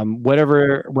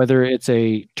 Whether it's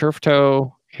a turf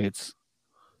toe, it's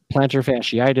plantar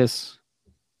fasciitis,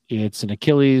 it's an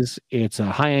Achilles, it's a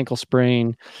high ankle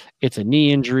sprain, it's a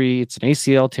knee injury, it's an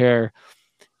ACL tear.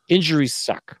 Injuries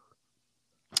suck.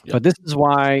 Yep. But this is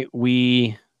why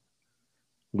we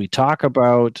talk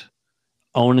about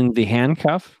owning the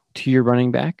handcuff to your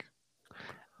running back.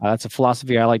 That's a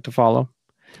philosophy I like to follow.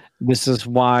 This is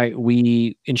why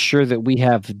we ensure that we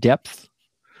have depth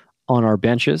on our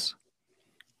benches,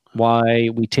 why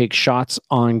we take shots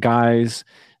on guys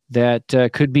that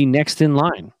could be next in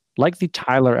line, like the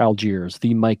Tyler Algiers,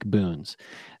 the Mike Boones.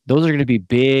 Those are going to be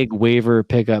big waiver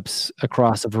pickups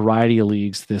across a variety of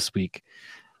leagues this week.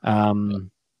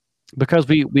 Because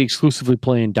we exclusively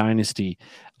play in Dynasty,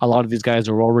 a lot of these guys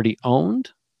are already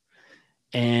owned,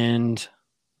 and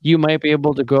you might be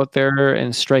able to go out there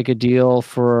and strike a deal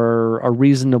for a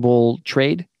reasonable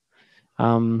trade,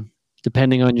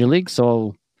 depending on your league.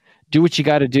 So do what you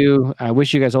got to do. I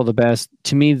wish you guys all the best.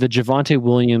 To me, the Javonte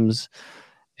Williams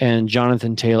and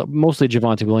Jonathan Taylor, mostly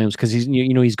Javonte Williams, because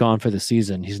he's gone for the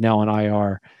season. He's now on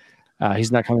IR.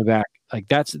 He's not coming back. Like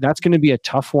that's going to be a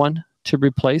tough one to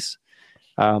replace.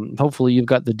 Hopefully you've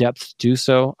got the depth to do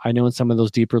so. I know in some of those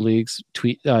deeper leagues,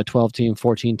 12 team,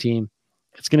 14 team,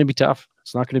 it's going to be tough.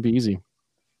 It's not going to be easy.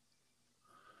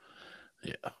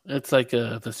 Yeah, it's like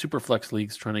the super flex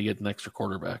leagues trying to get an extra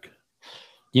quarterback.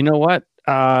 You know what?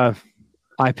 I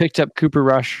picked up Cooper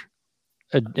Rush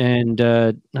and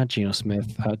not Geno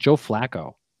Smith, Joe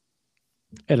Flacco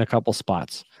in a couple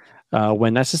spots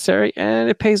when necessary, and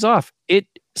it pays off.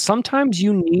 Sometimes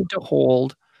you need to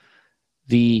hold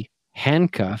the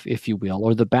handcuff, if you will,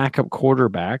 or the backup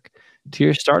quarterback to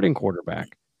your starting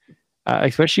quarterback,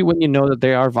 especially when you know that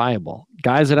they are viable.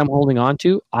 Guys that I'm holding on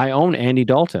to, I own Andy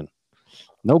Dalton.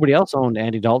 Nobody else owned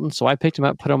Andy Dalton, so I picked him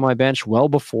up, put him on my bench well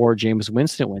before Jameis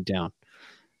Winston went down.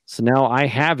 So now I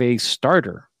have a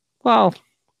starter. Well,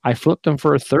 I flipped him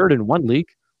for a third in one league.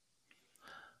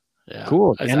 Yeah,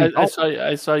 cool.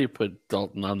 I saw you put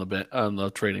Dalton on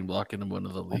the trading block in one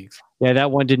of the leagues. Yeah, that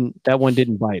one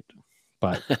didn't bite.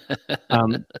 But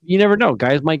you never know.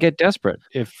 Guys might get desperate.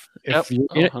 If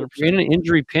you're in an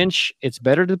injury pinch, it's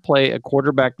better to play a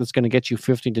quarterback that's going to get you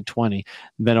 15 to 20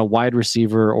 than a wide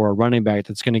receiver or a running back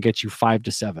that's going to get you 5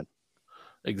 to 7.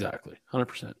 Exactly,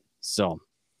 100%. So,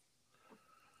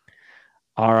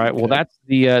 all right. Okay. Well, that's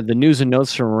the news and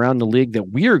notes from around the league that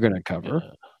we are going to cover.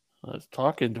 Yeah. Let's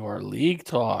talk into our league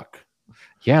talk.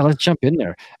 Yeah, let's jump in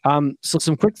there. So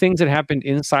some quick things that happened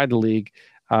inside the league.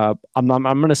 I'm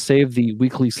going to save the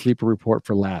weekly sleeper report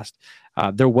for last.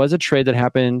 There was a trade that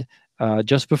happened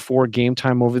just before game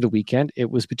time over the weekend. It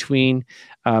was between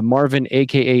Marvin,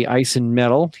 a.k.a. Ice and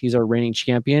Metal. He's our reigning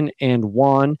champion. And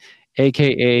Juan,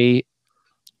 a.k.a.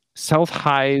 South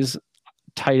Highs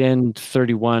tight end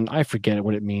 31. I forget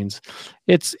what it means.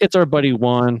 It's our buddy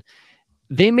Juan.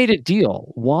 They made a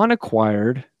deal. Juan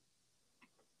acquired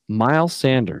Miles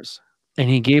Sanders, and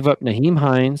he gave up Nyheim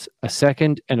Hines, a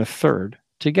second and a third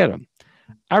to get him.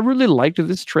 I really liked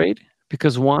this trade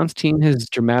because Juan's team has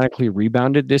dramatically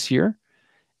rebounded this year,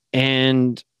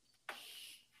 and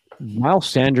Miles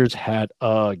Sanders had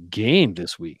a game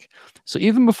this week. So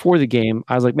even before the game,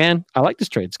 I was like, man, I like this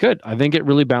trade. It's good. I think it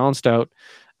really balanced out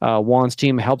Juan's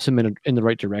team, helps him in the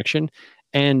right direction.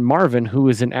 And Marvin, who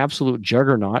is an absolute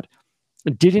juggernaut,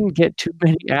 didn't get too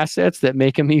many assets that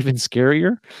make him even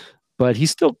scarier, but he's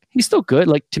still good.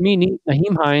 Like, to me,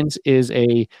 Nyheim Hines is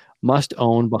a must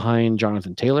own behind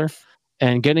Jonathan Taylor,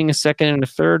 and getting a second and a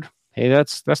third, hey,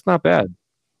 that's not bad.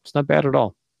 It's not bad at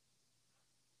all.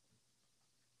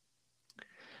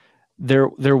 There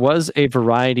was a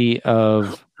variety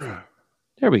of.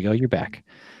 There we go. You're back.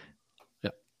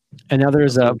 Yep. And now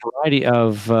there's a variety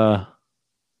of.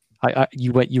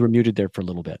 You were muted there for a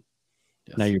little bit.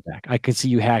 Yes. Now you're back. I can see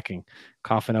you hacking,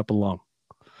 coughing up a lung.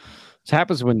 This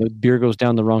happens when the beer goes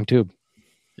down the wrong tube.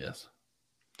 Yes.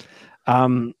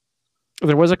 There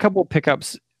was a couple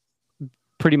pickups,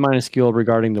 pretty minuscule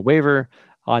regarding the waiver,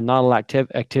 not a lot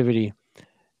of activity.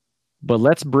 But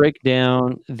let's break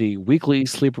down the weekly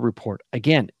sleeper report.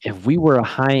 Again, if we were a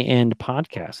high-end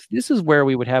podcast, this is where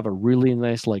we would have a really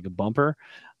nice bumper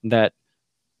that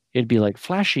it'd be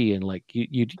flashy, and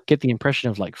you'd get the impression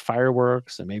of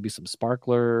fireworks and maybe some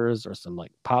sparklers or some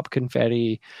pop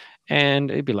confetti, and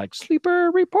it'd be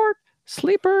sleeper report,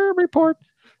 Sleeper report.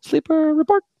 Sleeper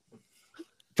report.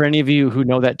 For any of you who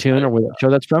know that tune or where that show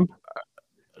that's from?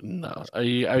 No. Are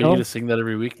you going to sing that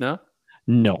every week now?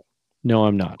 No,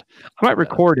 I'm not. I might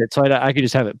record it so I could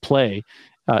just have it play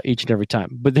each and every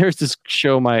time. But there's this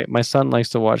show my son likes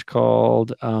to watch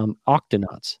called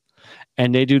Octonauts.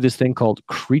 And they do this thing called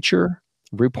Creature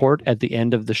Report at the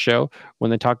end of the show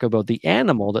when they talk about the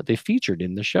animal that they featured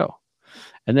in the show.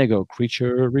 And they go,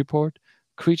 Creature Report,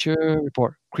 Creature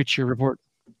Report, Creature Report.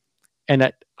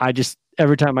 And I just,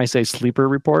 every time I say Sleeper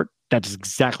Report, that's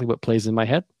exactly what plays in my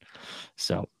head.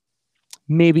 So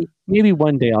maybe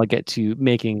one day I'll get to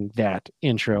making that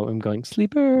intro and going,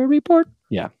 Sleeper Report.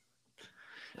 Yeah.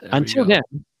 Until then,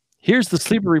 here's the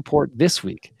Sleeper Report this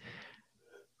week.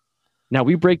 Now,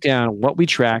 we break down what we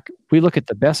track. We look at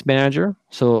the best manager.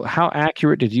 So how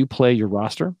accurate did you play your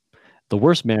roster? The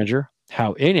worst manager,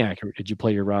 how inaccurate did you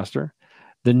play your roster?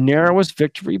 The narrowest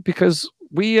victory, because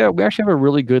we actually have a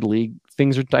really good league.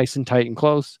 Things are nice and tight and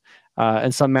close.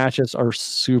 And some matches are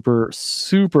super,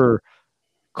 super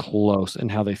close in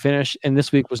how they finish. And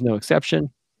this week was no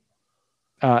exception,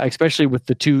 especially with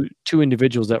the two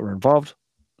individuals that were involved.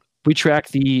 We track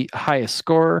the highest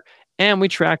scorer, and we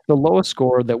track the lowest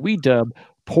scorer that we dub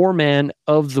Poor Man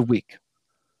of the Week.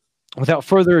 Without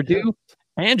further ado,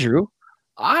 Andrew.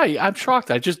 I'm shocked.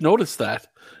 I just noticed that.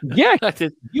 Yeah,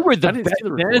 you were the best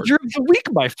manager of the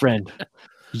week, my friend.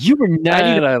 You were not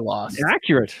even I lost.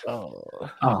 Accurate.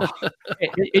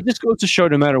 It just goes to show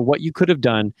no matter what you could have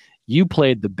done, you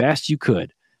played the best you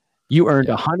could. You earned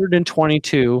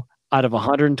 122 out of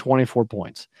 124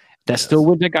 points. That still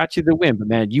wouldn't have got you the win, but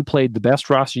man, you played the best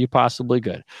roster you possibly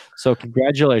could. So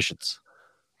congratulations.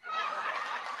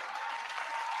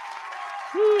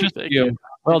 Just you.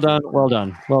 Well done.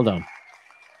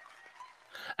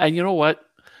 And you know what?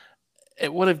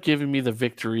 It would have given me the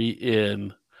victory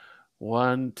in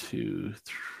 1, 2,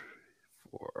 3,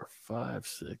 4, 5,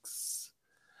 6,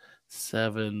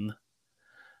 7.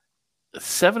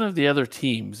 7 of the other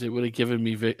teams. It would have given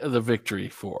me the victory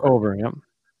for over. Yep.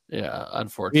 Yeah,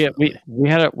 unfortunately. We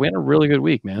had a really good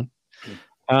week, man.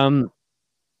 The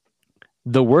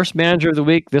worst manager of the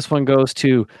week, this one goes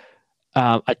to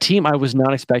a team I was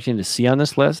not expecting to see on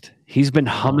this list. He's been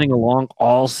humming along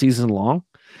all season long.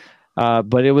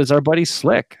 But it was our buddy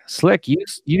Slick. Slick, you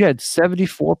had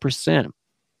 74%.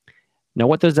 Now,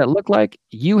 what does that look like?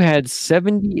 You had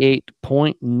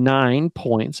 78.9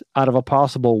 points out of a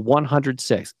possible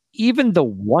 106. Even the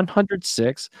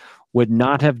 106 would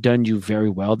not have done you very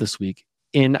well this week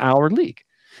in our league.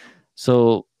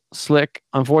 So, Slick,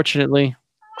 unfortunately,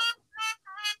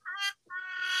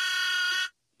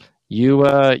 you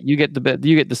get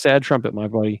the sad trumpet, my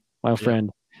buddy, my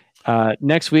friend.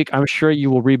 Next week, I'm sure you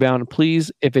will rebound.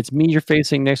 Please, if it's me you're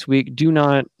facing next week, do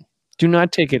not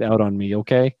take it out on me,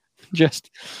 okay? Just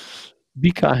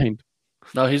be kind.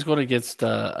 No, he's going against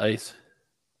Ice.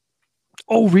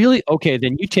 Oh, really? Okay,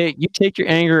 then you take your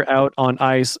anger out on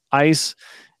Ice. Ice,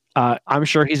 I'm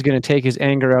sure he's going to take his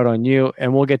anger out on you,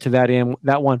 and we'll get to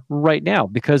that one right now,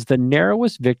 because the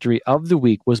narrowest victory of the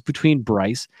week was between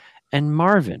Bryce and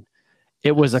Marvin.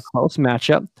 It was a close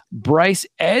matchup. Bryce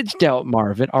edged out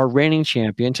Marvin, our reigning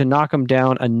champion, to knock him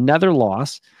down another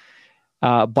loss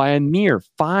by a mere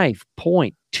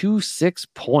 5.26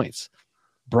 points.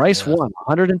 Bryce won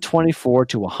 124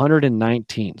 to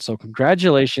 119. So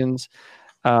congratulations,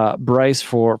 Bryce,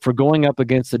 for going up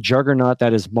against the juggernaut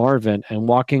that is Marvin and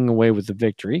walking away with the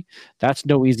victory. That's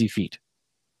no easy feat.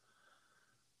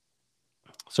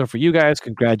 So for you guys,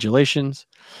 congratulations.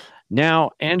 Now,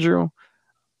 Andrew,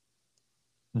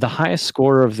 the highest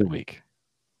scorer of the week.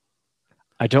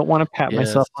 I don't want to pat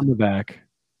myself on the back.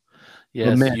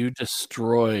 Yes, you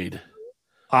destroyed.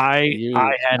 I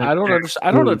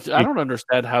don't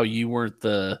understand how you weren't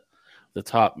the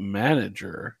top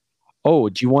manager. Oh,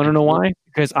 do you want to know why?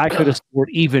 Because I could have scored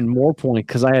even more points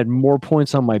because I had more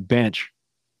points on my bench.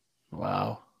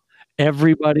 Wow.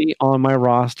 Everybody on my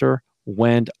roster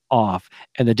went off.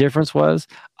 And the difference was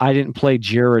I didn't play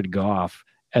Jared Goff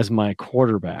as my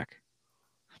quarterback.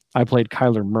 I played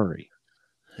Kyler Murray.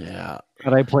 Yeah.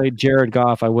 Had I played Jared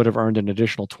Goff, I would have earned an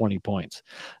additional 20 points.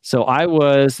 So I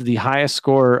was the highest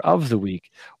scorer of the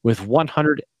week with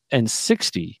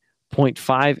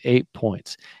 160.58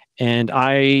 points. And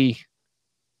I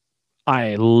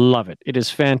love it. It is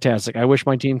fantastic. I wish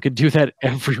my team could do that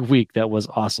every week. That was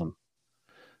awesome.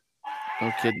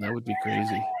 No kidding. That would be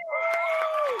crazy.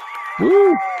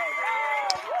 Woo!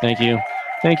 Thank you.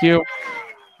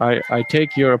 I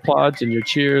take your applause and your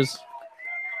cheers.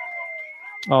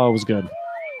 Oh, it was good.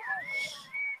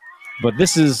 But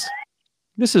this is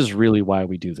really why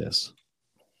we do this.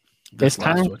 This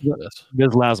last one. Yes.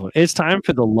 This last one. It's time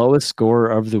for the lowest scorer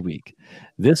of the week.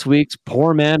 This week's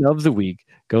poor man of the week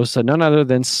goes to none other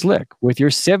than Slick. With your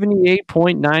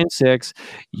 78.96,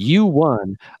 you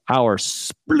won our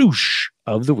sploosh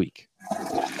of the week.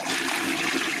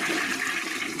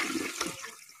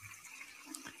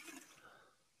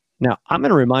 Now, I'm going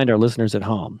to remind our listeners at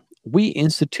home, we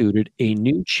instituted a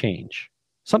new change,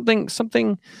 something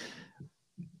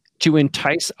to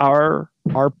entice our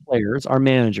players, our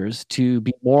managers, to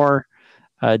be more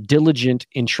diligent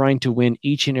in trying to win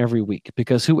each and every week.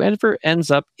 Because whoever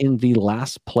ends up in the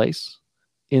last place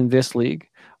in this league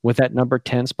with that number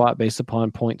 10 spot based upon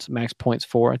points, max points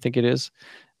 4, I think it is.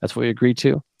 That's what we agreed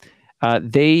to.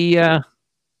 They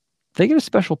get a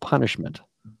special punishment.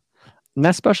 And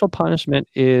that special punishment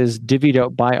is divvied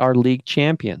out by our league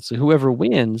champions. So whoever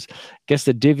wins gets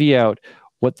to divvy out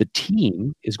what the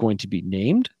team is going to be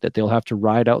named, that they'll have to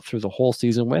ride out through the whole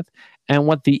season with, and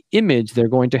what the image they're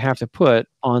going to have to put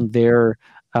on their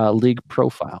league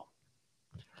profile.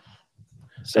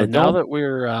 So now that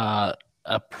we're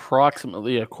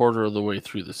approximately a quarter of the way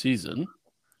through the season,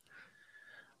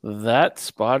 that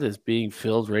spot is being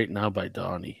filled right now by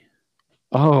Donnie.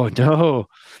 Oh, no.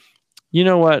 You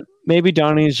know what? Maybe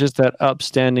Donnie is just that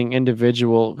upstanding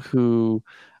individual who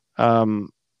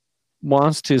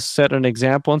wants to set an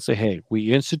example and say, hey,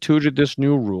 we instituted this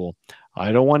new rule.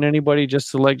 I don't want anybody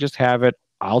just to just have it.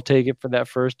 I'll take it for that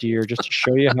first year just to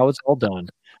show you how it's all done.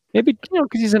 Maybe,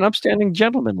 because he's an upstanding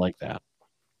gentleman like that.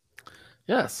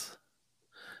 Yes.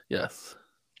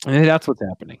 And that's what's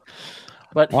happening.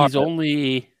 But he's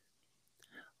only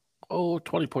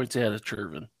 20 points ahead of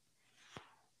Chervin.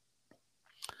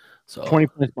 So 20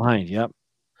 points behind, yep.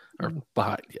 Or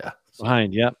behind, yeah.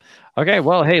 Behind, yep. Okay,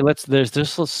 well, hey,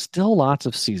 there's still lots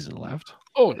of season left.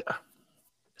 Oh yeah.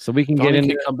 So we can get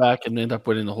in. Come back and end up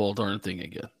winning the whole darn thing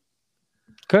again.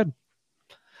 Good.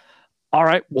 All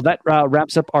right. Well, that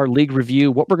wraps up our league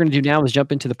review. What we're going to do now is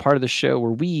jump into the part of the show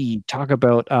where we talk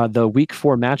about the week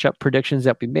 4 matchup predictions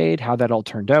that we made, how that all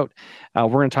turned out. We're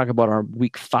going to talk about our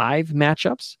week 5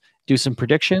 matchups, do some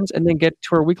predictions, and then get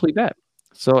to our weekly bet.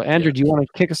 So, Andrew, do you want to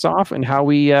kick us off and how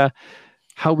we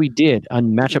did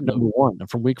on matchup number 1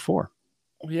 from week 4?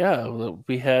 Yeah,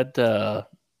 we had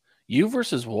you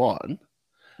versus Juan.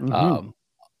 Mm-hmm.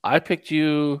 I picked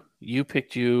you. You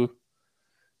picked you.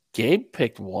 Gabe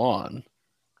picked Juan.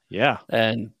 Yeah.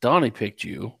 And Donnie picked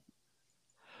you.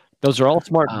 Those are all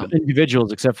smart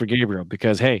individuals except for Gabriel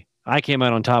because, hey, I came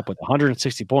out on top with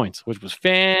 160 points, which was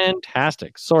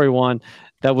fantastic. Sorry, Juan.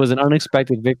 That was an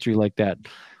unexpected victory like that.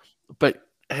 But,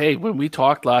 hey, when we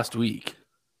talked last week,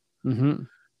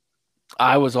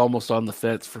 I was almost on the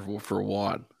fence for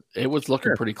Juan. It was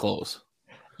looking pretty close.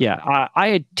 Yeah. I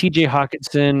had TJ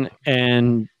Hawkinson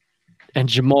and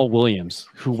Jamal Williams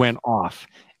who went off.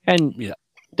 And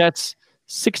that's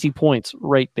 60 points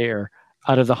right there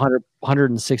out of the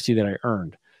 160 that I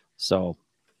earned. So,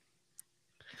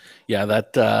 yeah,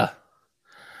 that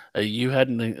you had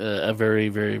a very,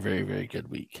 very, very, very good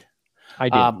week. I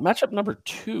did. Matchup number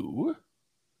 2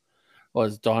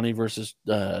 was Donnie versus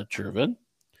Chervin.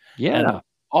 Yeah, and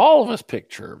all of us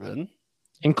picked Chervin,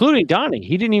 including Donnie.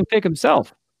 He didn't even pick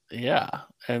himself. Yeah,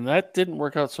 and that didn't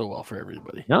work out so well for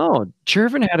everybody. No,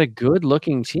 Chervin had a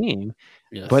good-looking team,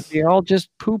 but they all just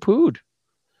poo-pooed.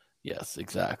 Yes,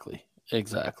 exactly.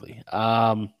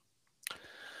 The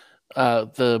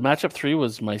matchup 3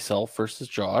 was myself versus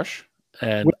Josh,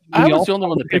 and I was the only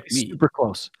one that picked me. Super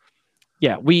close.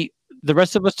 Yeah, the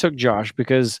rest of us took Josh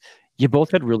because you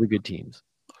both had really good teams.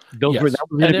 That was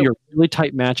going to be a really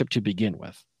tight matchup to begin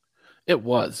with. It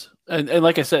was, and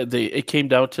like I said, it came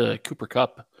down to Cooper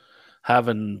Kupp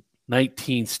having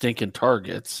 19 stinking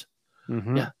targets.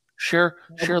 Mm-hmm. Yeah, share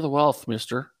the wealth,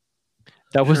 mister.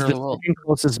 That was the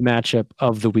closest matchup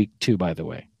of the week 2, by the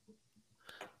way.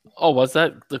 Oh, was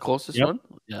that the closest one?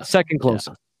 Yeah, second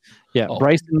closest. Yeah,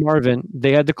 Bryce and Marvin,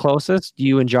 they had the closest.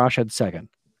 You and Josh had second.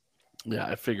 Yeah,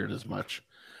 I figured as much.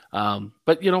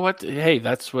 But you know what? Hey,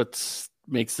 that's what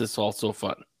makes this all so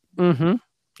fun. Mm-hmm.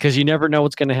 Because you never know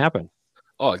what's going to happen.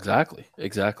 Oh, exactly.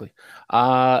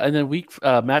 And then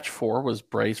match 4 was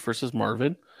Bryce versus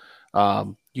Marvin.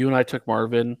 You and I took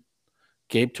Marvin.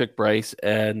 Gabe took Bryce,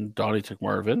 and Donnie took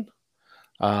Marvin.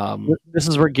 This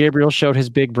is where Gabriel showed his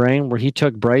big brain, where he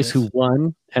took Bryce, who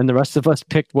won, and the rest of us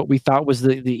picked what we thought was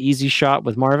the easy shot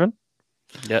with Marvin.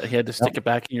 Yeah, he had to stick it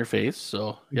back in your face.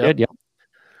 So he did,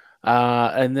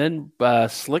 and then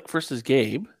Slick versus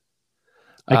Gabe.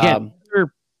 Again,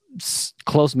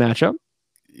 close matchup.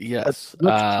 Yes.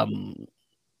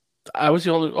 I was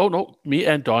the only. Oh no, me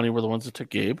and Donnie were the ones that took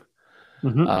Gabe.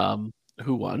 Mm-hmm.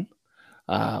 Who won?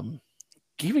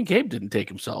 even Gabe didn't take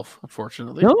himself,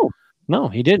 unfortunately. No,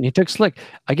 he didn't. He took Slick.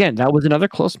 Again, that was another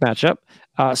close matchup.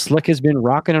 Slick has been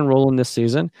rocking and rolling this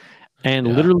season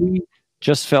and literally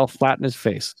just fell flat in his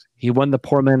face. He won the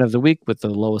Poor Man of the Week with the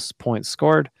lowest points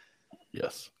scored.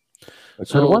 Yes.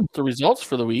 So the results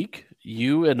for the week,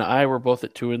 you and I were both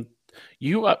at 2 and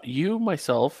you,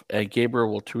 myself, and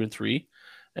Gabriel were 2 and 3,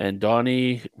 and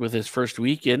Donnie with his first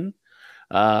week in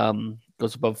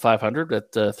goes above 500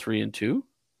 at 3 and 2.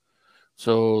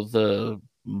 So the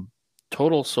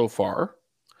total so far,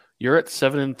 you're at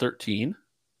 7 and 13.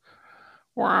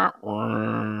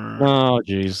 Oh,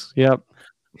 geez. Yep.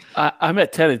 I'm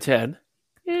at 10 and 10.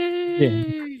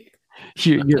 Yeah.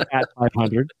 You're at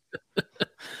 500.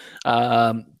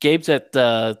 Gabe's at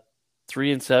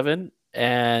 3 and 7,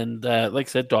 and like I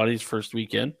said, Donnie's first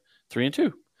weekend 3 and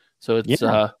 2. So it's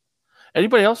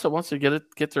anybody else that wants to get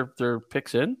their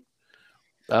picks in,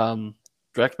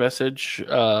 direct message hit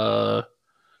us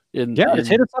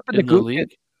up in the Google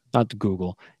league. Not the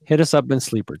Google. Hit us up in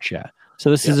Sleeper Chat. So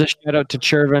this is a shout out to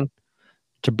Chervin,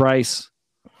 to Bryce.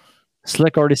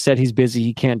 Slick already said he's busy,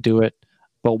 he can't do it.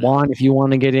 But Juan, if you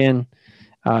want to get in,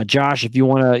 Josh, if you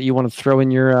want to throw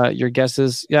in your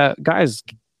guesses, guys,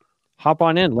 hop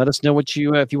on in. Let us know what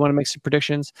you if you want to make some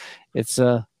predictions. It's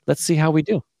let's see how we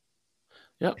do.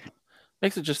 Yep,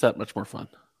 makes it just that much more fun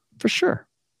for sure.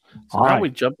 So now we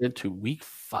jump into week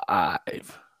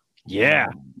 5. Yeah.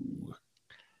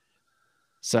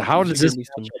 So how does this be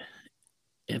some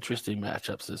interesting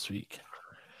matchups this week?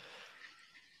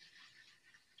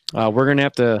 We're gonna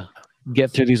have to get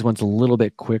through these ones a little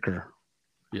bit quicker.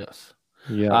 Yes.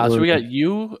 Yeah. So we got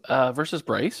you versus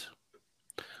Bryce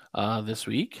this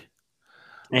week,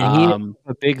 and he had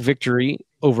a big victory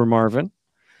over Marvin.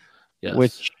 Yes.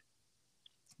 Which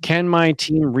can my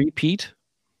team repeat?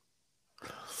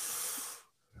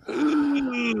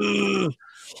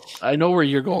 I know where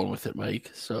you're going with it,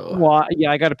 Mike. So, well,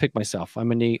 yeah, I got to pick myself.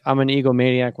 I'm an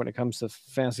egomaniac when it comes to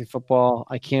fantasy football.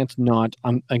 I can't not.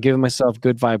 I'm giving myself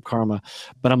good vibe karma,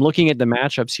 but I'm looking at the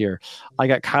matchups here. I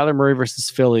got Kyler Murray versus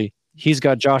Philly. He's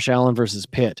got Josh Allen versus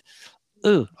Pitt.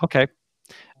 Ooh, okay.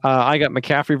 I got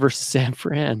McCaffrey versus San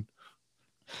Fran.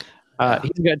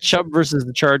 He's got Chubb versus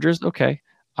the Chargers. Okay.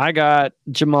 I got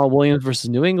Jamal Williams versus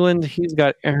New England. He's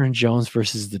got Aaron Jones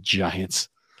versus the Giants.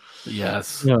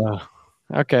 Yes.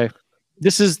 Okay.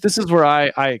 This is where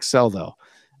I excel though.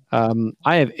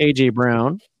 I have AJ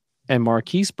Brown and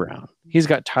Marquise Brown. He's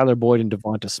got Tyler Boyd and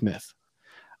Devonta Smith.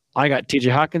 I got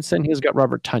TJ Hawkinson. He's got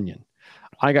Robert Tonyan.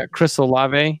 I got Chris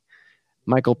Olave,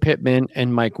 Michael Pittman,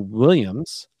 and Mike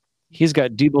Williams. He's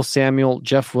got Deebo Samuel,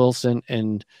 Jeff Wilson,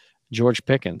 and George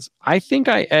Pickens. I think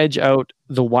I edge out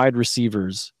the wide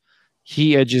receivers.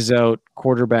 He edges out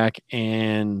quarterback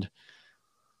and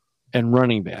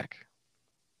running back.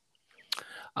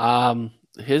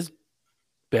 His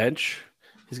bench,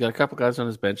 he's got a couple guys on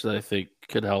his bench that I think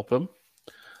could help him.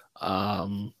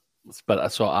 But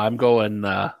so I'm going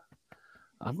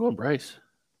Bryce.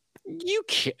 You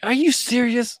can't, are you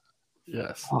serious?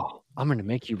 Yes. Oh, I'm going to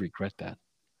make you regret that.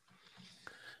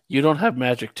 You don't have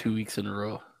Magic 2 weeks in a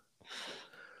row.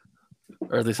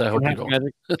 Or at least I hope you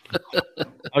don't.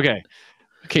 Okay.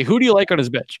 Who do you like on his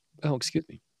bench? Oh, excuse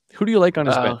me. Who do you like on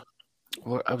his bench?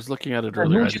 Well, I was looking at it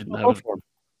earlier. I didn't have it.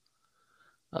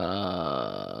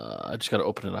 I just got to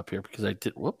open it up here because I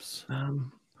did. Whoops.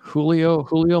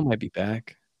 Julio might be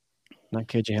back. Not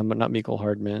KJ Hamlet, not Mecole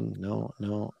Hardman.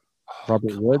 No.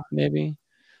 Robert Woods, maybe.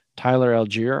 Tyler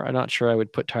Algier. I'm not sure I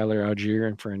would put Tyler Algier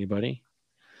in for anybody.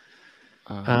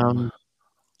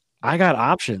 I got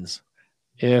options.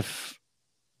 If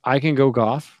I can go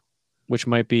Goff, which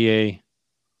might be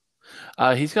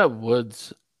he's got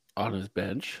Woods on his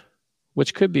bench,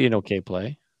 which could be an okay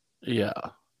play. Yeah.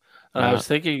 And I was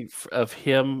thinking of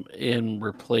him in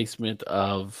replacement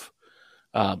of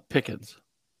Pickens.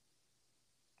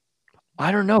 I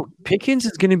don't know. Pickens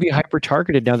is going to be hyper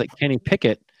targeted now that Kenny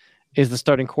Pickett is the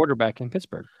starting quarterback in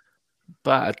Pittsburgh.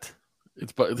 But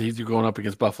he's going up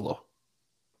against Buffalo.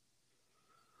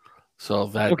 So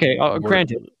that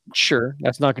granted, sure,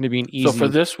 that's not going to be an easy. So for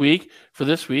this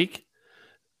week,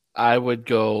 I would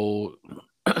go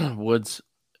Woods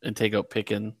and take out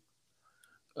Pickens.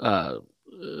 And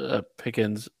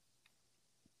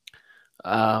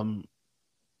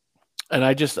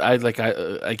I like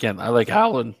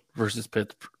Allen versus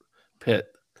Pitt.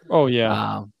 Oh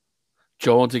yeah.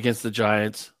 Jones against the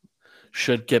Giants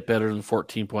should get better than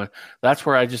 14 points. That's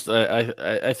where I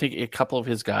think a couple of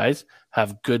his guys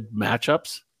have good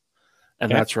matchups, and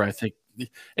that's where I think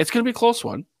it's going to be a close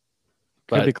one.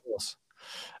 Could be close.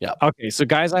 Yeah. Okay, so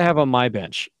guys, I have on my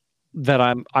bench that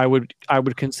I would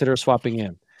consider swapping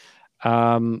in.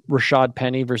 Rashad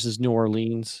Penny versus New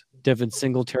Orleans, Devin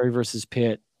Singletary versus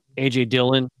Pitt, AJ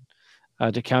Dillon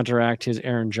to counteract his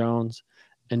Aaron Jones,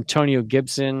 Antonio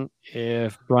Gibson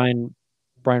if Brian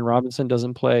Robinson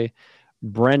doesn't play,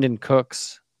 Brandon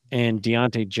Cooks, and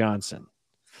Deontay Johnson.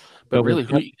 But really,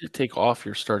 who you take off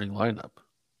your starting lineup?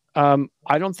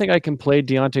 I don't think I can play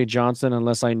Deontay Johnson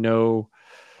unless I know.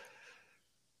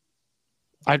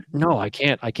 I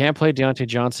can't. I can't play Deontay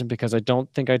Johnson because I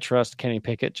don't think I trust Kenny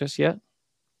Pickett just yet.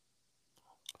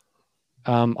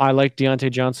 I liked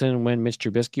Deontay Johnson when Mitch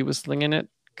Trubisky was slinging it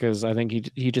because I think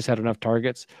he just had enough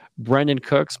targets. Brandon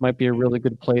Cooks might be a really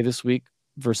good play this week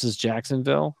versus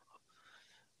Jacksonville.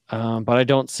 But I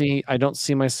don't see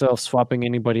myself swapping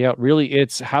anybody out. Really,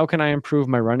 it's how can I improve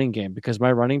my running game because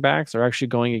my running backs are actually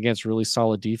going against really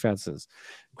solid defenses.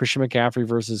 Christian McCaffrey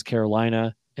versus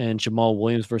Carolina and Jamal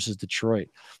Williams versus Detroit.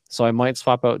 So I might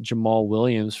swap out Jamal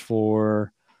Williams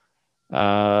for maybe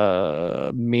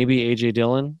AJ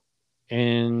Dillon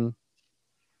in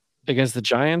against the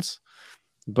Giants.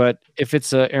 But if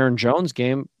it's a Aaron Jones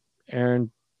game,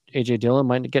 AJ Dillon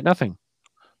might get nothing.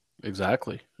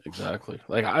 Exactly.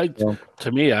 Like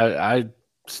to me, I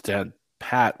stand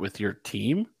pat with your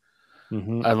team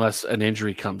unless an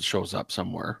injury shows up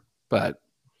somewhere. But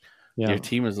your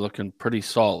team is looking pretty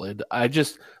solid.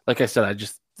 His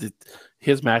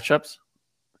matchups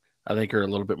I think are a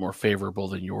little bit more favorable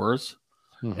than yours.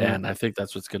 And I think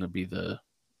that's what's going to be the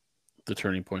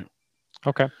turning point.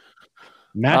 Okay.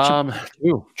 Matchup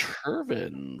 2.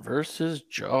 Turvin versus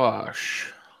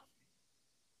Josh.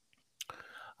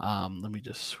 Let me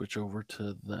just switch over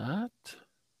to that.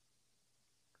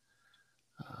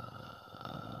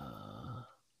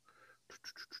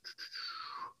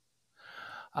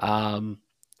 On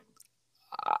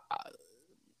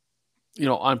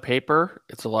paper,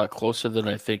 it's a lot closer than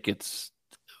I think it's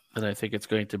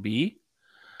going to be.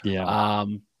 Yeah.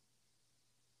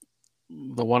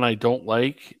 The one I don't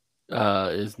like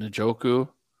is Njoku.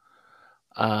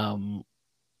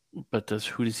 But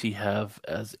who does he have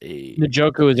as a...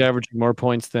 Njoku is averaging more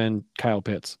points than Kyle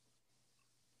Pitts.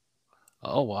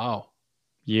 Oh, wow.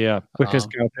 Yeah, because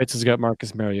Kyle Pitts has got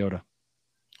Marcus Mariota.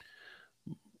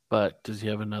 But does he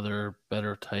have another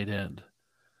better tight end?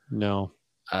 No.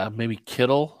 Maybe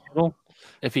Kittle?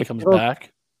 If he comes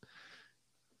back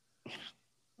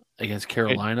against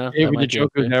Carolina. David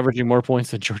Njoku is averaging more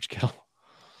points than George Kittle.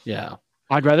 Yeah.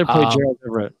 I'd rather play Gerald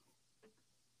Everett.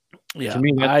 Yeah. To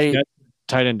me, that's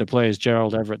tight end to play is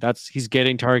Gerald Everett. He's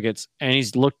getting targets and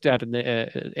he's looked at in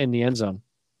the end zone.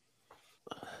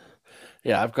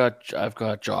 Yeah, I've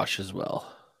got Josh as well.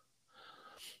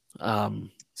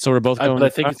 So we're both going. But I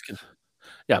think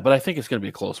it's going to be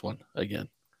a close one again.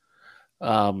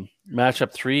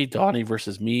 Matchup 3, Donnie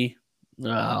versus me.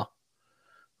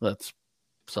 That's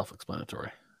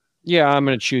self-explanatory. Yeah, I'm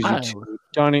going to choose you too.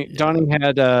 Donnie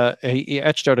had he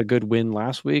etched out a good win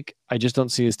last week. I just don't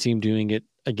see his team doing it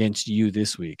against you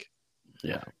this week.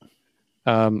 Yeah.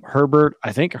 Herbert,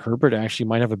 I think Herbert actually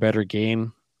might have a better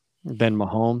game than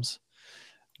Mahomes.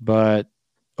 But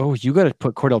you got to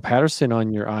put Cordell Patterson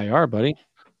on your IR, buddy.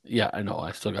 Yeah, I know.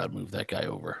 I still got to move that guy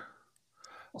over.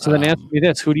 So then answer me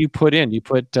this: who do you put in? Do you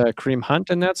put Kareem Hunt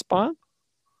in that spot?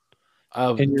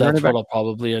 That's what I'll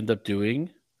probably end up doing,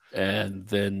 and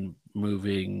then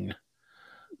moving.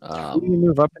 Who do you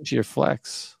move up into your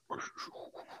flex?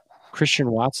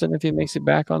 Christian Watson, if he makes it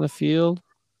back on the field.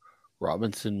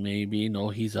 Robinson, maybe. No,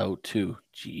 he's out too.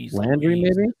 Jeez. Landry,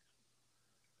 maybe.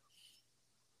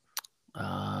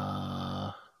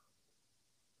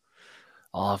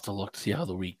 I'll have to look to see how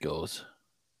the week goes.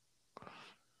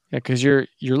 Yeah, because you're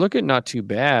looking not too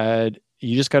bad.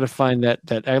 You just got to find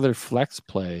that other flex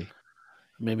play.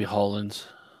 Maybe Hollins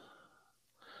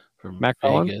from Mac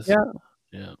Vegas. Hollins?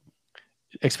 Yeah.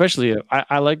 Especially,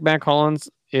 I like Mac Hollins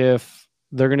if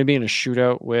they're going to be in a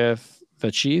shootout with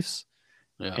the Chiefs.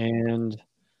 Yeah. And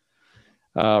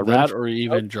that or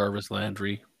even Jarvis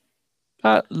Landry.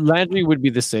 Landry would be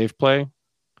the safe play.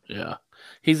 Yeah.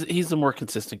 He's the more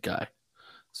consistent guy.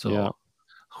 So yeah.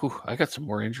 I got some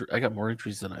more injury. I got more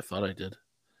injuries than I thought I did.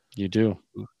 You do.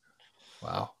 Ooh.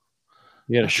 Wow.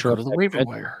 You got to show up to the waiver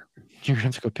wire. You're gonna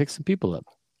have to go pick some people up.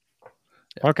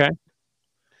 Yeah. Okay.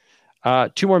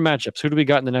 2 more matchups. Who do we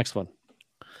got in the next one?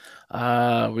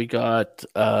 We got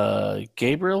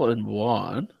Gabriel and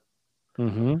Juan.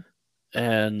 Mm-hmm.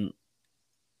 And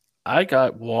I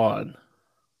got Juan.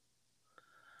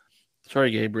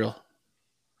 Sorry, Gabriel.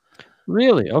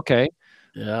 Really? Okay.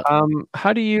 Yeah.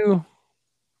 How do you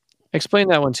explain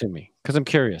that one to me? Because I'm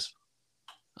curious.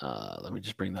 Let me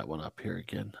just bring that one up here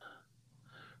again.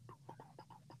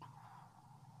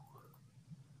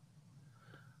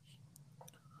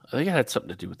 I think it had something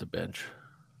to do with the bench.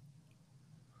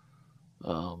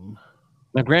 Now,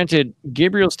 granted,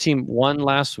 Gabriel's team won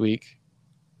last week.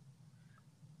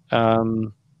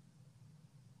 So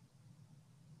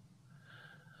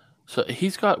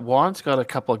Juan's got a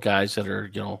couple of guys that are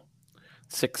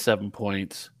 6-7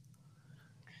 points.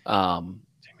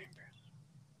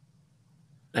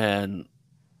 And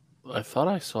I thought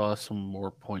I saw some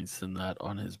more points than that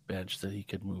on his bench that he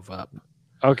could move up.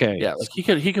 Okay. Yeah, like he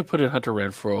could put in Hunter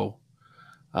Renfroe,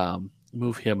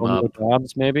 move him up.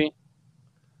 Dobbs, maybe.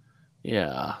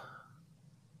 Yeah.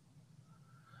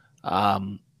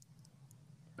 I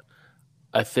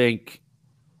think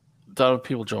Donovan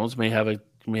People-Jones may have a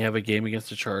game against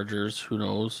the Chargers. Who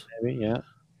knows? Maybe, yeah.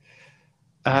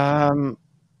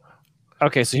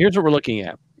 Okay, so here's what we're looking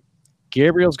at.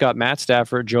 Gabriel's got Matt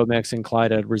Stafford, Joe Mixon,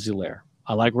 Clyde Edwards-Helaire.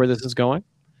 I like where this is going.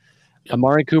 Yep.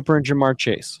 Amari Cooper and Jamar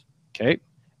Chase. Okay.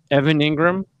 Evan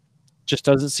Ingram just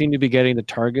doesn't seem to be getting the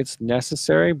targets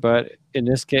necessary, but in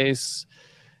this case,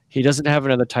 he doesn't have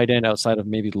another tight end outside of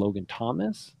maybe Logan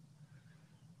Thomas.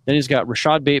 Then he's got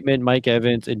Rashad Bateman, Mike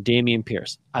Evans, and Dameon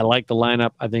Pierce. I like the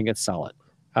lineup. I think it's solid.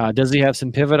 Does he have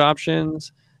some pivot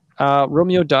options?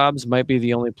 Romeo Dobbs might be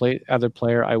the only other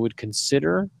player I would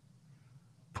consider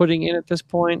putting in at this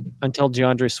point until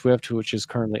DeAndre Swift, which is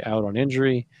currently out on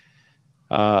injury.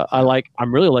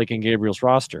 I'm really liking Gabriel's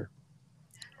roster.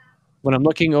 When I'm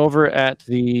looking over at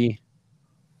the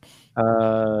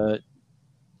at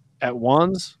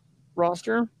Juan's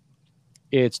roster,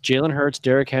 it's Jalen Hurts,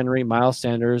 Derrick Henry, Miles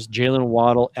Sanders, Jalen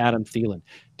Waddle, Adam Thielen.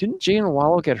 Didn't Jalen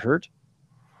Waddle get hurt?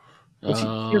 Does he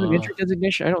have an injury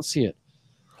designation? I don't see it.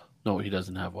 No, he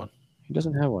doesn't have one. He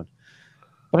doesn't have one.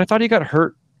 But I thought he got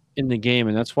hurt in the game,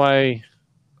 and that's why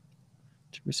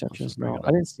 2 receptions. No,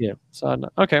 I didn't see it. So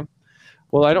okay.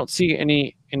 Well, I don't see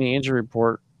any injury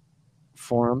report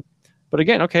for him. But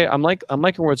again, okay, I'm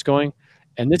liking where it's going,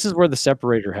 and this is where the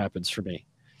separator happens for me.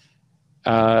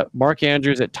 Mark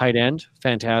Andrews at tight end,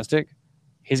 fantastic.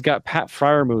 He's got Pat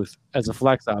Freiermuth as a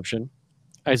flex option.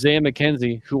 Isaiah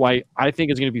McKenzie, who I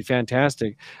think is going to be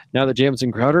fantastic now that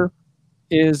Jamison Crowder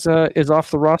is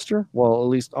off the roster. Well, at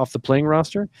least off the playing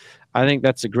roster. I think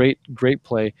that's a great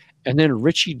play. And then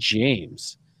Richie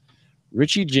James.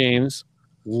 Richie James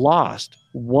lost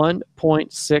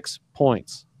 1.6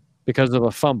 points because of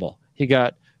a fumble. He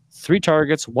got 3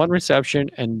 targets, 1 reception,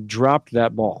 and dropped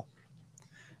that ball,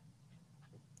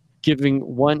 giving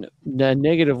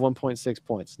negative 1.6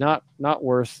 points. Not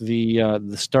worth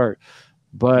the start.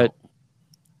 But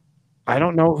I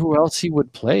don't know who else he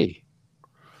would play.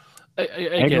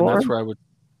 Again, that's where I would.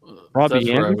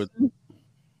 Robbie Anderson?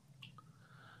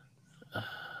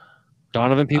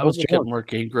 Donovan Peoples-Jones. I would look at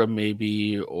Mark Ingram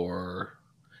maybe, or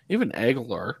even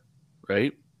Aguilar,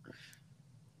 right?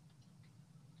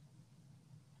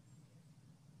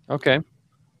 Okay.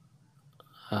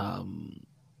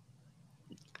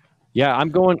 Yeah, I'm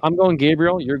going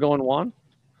Gabriel. You're going Juan?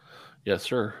 Yes,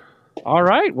 sir. All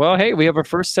right. Well, hey, we have our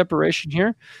first separation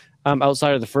here.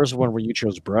 Outside of the first one where you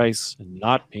chose Bryce and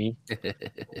not me. Then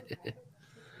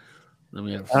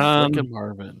we have Flick and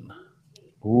Marvin.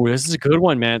 Ooh, this is a good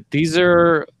one, man. These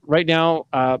are right now.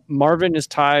 Marvin is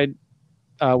tied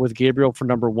with Gabriel for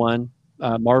number 1.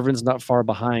 Marvin's not far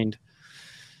behind.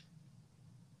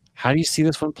 How do you see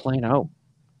this one playing out?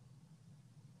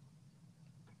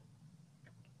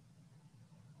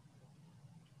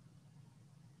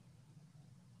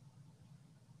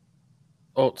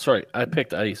 Oh, sorry. I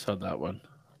picked ice on that one.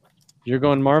 You're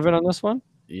going Marvin on this one?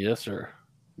 Yes, sir.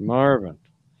 Marvin.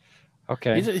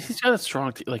 Okay. He's got a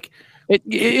strong team. Like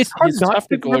it's hard not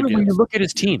to go against when you look at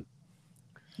his team.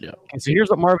 Yeah. And so here's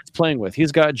what Marvin's playing with.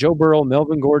 He's got Joe Burrow,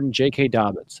 Melvin Gordon, J.K.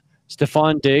 Dobbins,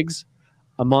 Stephon Diggs,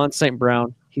 Amon St.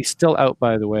 Brown. He's still out,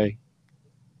 by the way.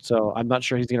 So I'm not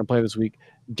sure he's going to play this week.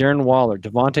 Darren Waller,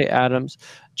 Devontae Adams,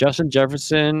 Justin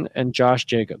Jefferson, and Josh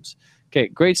Jacobs. Okay,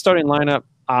 great starting lineup.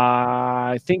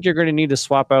 I think you're going to need to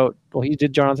swap out. Well, he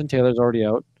did. Jonathan Taylor's already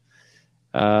out.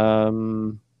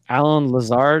 Alan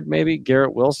Lazard, maybe.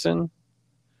 Garrett Wilson.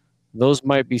 Those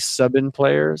might be sub-in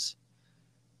players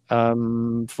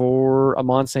for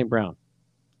Amon St. Brown.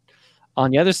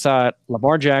 On the other side,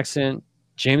 Lamar Jackson,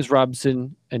 James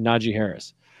Robinson, and Najee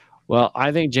Harris. Well,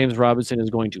 I think James Robinson is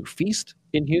going to feast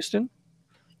in Houston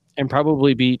and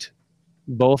probably beat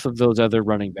both of those other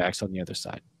running backs on the other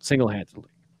side single-handedly.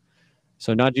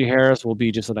 So Najee Harris will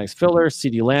be just a nice filler.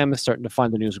 CeeDee Lamb is starting to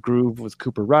find the new groove with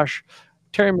Cooper Rush.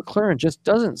 Terry McLaurin just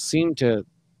doesn't seem to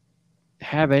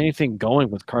have anything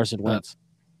going with Carson Wentz.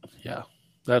 Yeah,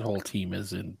 that whole team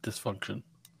is in dysfunction.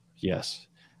 Yes.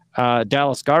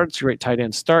 Dallas Goedert's a great tight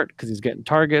end start because he's getting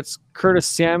targets. Curtis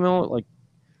Samuel,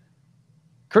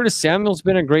 Curtis Samuel's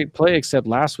been a great play, except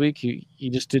last week he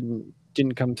just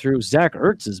didn't come through. Zach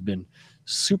Ertz has been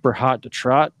super hot to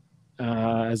trot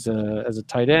as a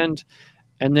tight end.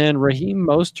 And then Raheem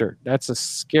Mostert, that's a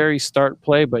scary start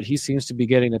play, but he seems to be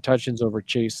getting the touch-ins over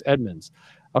Chase Edmonds.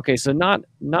 Okay, so not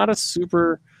a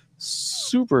super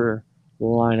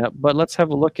lineup, but let's have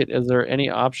a look at, is there any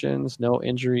options? No,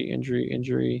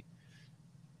 injury.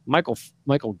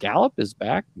 Michael Gallup is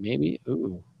back, maybe.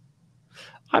 Ooh.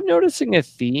 I'm noticing a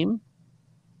theme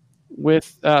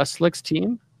with Slick's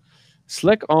team.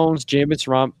 Slick owns James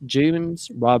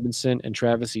Robinson and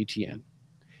Travis Etienne.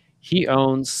 He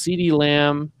owns CeeDee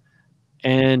Lamb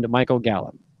and Michael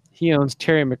Gallup. He owns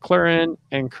Terry McLaurin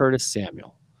and Curtis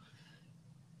Samuel.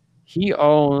 He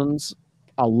owns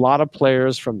a lot of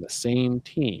players from the same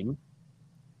team,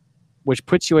 which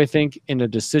puts you, I think, in a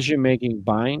decision-making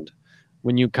bind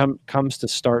when you comes to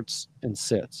starts and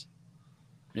sits.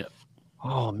 Yeah.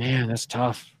 Oh, man, that's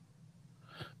tough.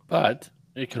 But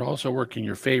it could also work in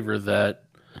your favor that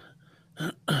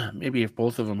maybe if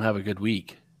both of them have a good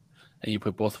week and you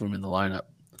put both of them in the lineup.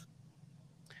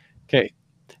 Okay.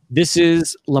 This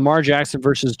is Lamar Jackson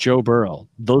versus Joe Burrow.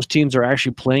 Those teams are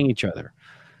actually playing each other.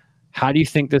 How do you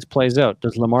think this plays out?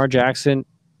 Does Lamar Jackson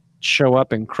show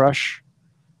up and crush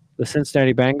the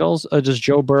Cincinnati Bengals, or does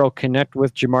Joe Burrow connect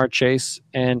with Jamar Chase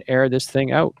and air this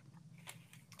thing out?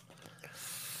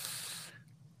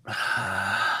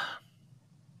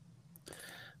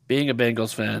 Being a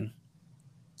Bengals fan,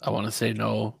 I want to say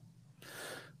no.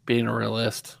 Being a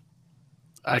realist,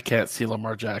 I can't see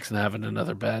Lamar Jackson having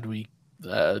another bad week,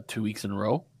 2 weeks in a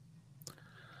row.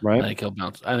 Right. I think he'll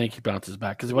bounce. I think he bounces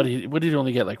back because what did he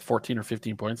only get, like 14 or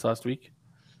 15 points last week?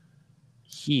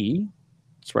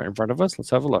 It's right in front of us. Let's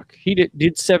have a look. He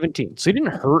did 17, so he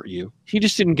didn't hurt you. He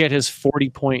just didn't get his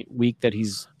 40-point week that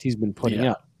he's been putting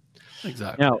up.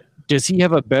 Exactly. Now, does he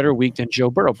have a better week than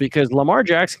Joe Burrow? Because Lamar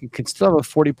Jackson can still have a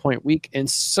 40-point week, and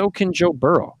so can Joe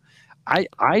Burrow.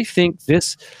 I think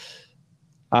this,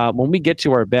 when we get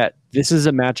to our bet, this is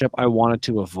a matchup I wanted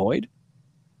to avoid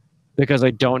because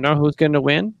I don't know who's going to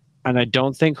win, and I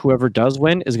don't think whoever does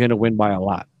win is going to win by a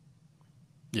lot.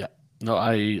 Yeah. No,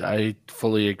 I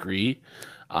fully agree.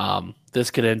 This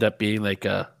could end up being like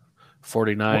a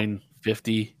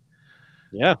 49-50.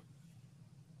 Yeah.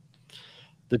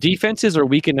 The defenses are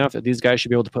weak enough that these guys should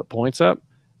be able to put points up,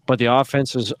 but the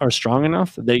offenses are strong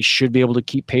enough that they should be able to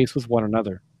keep pace with one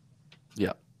another.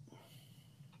 Yeah.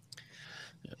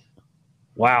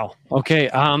 Wow. Okay.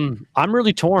 I'm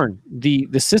really torn. The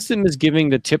system is giving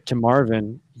the tip to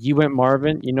Marvin. You went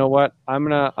Marvin. You know what? I'm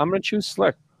gonna choose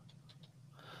Slick.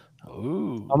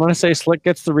 Ooh. I'm gonna say Slick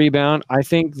gets the rebound. I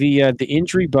think the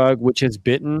injury bug, which has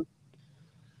bitten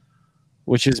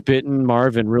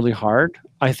Marvin really hard,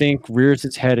 I think rears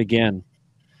its head again,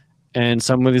 and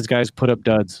some of these guys put up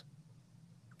duds.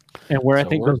 And where I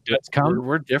think those duds come,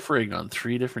 we're differing on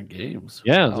 3 different games.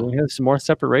 Yeah, wow. We have some more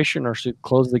separation or should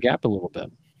close the gap a little bit.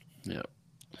 Yeah,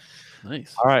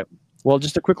 nice. All right. Well,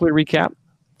 just to quickly recap,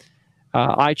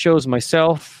 I chose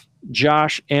myself,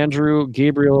 Josh, Andrew,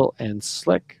 Gabriel, and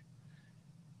Slick.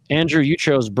 Andrew, you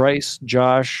chose Bryce,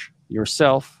 Josh,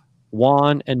 yourself,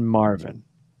 Juan, and Marvin.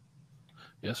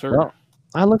 Yes, sir. Well,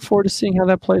 I look forward to seeing how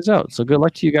that plays out. So good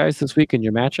luck to you guys this week in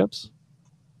your matchups.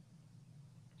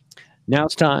 Now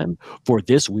it's time for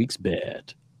this week's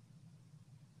bet.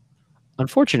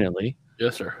 Unfortunately,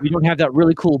 yes, sir, we don't have that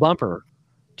really cool bumper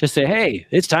to say, hey,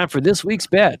 it's time for this week's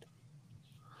bet.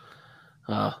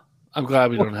 I'm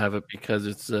glad we don't have it because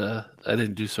it's I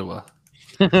didn't do so well.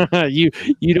 You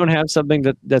don't have something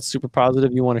that's super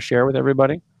positive you want to share with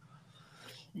everybody?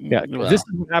 Yeah, well, this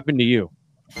is what happened to you.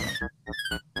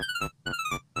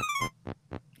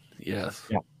 Yes.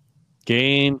 Yeah.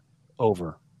 Game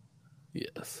over.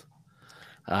 Yes.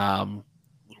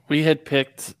 We had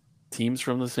picked teams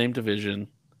from the same division,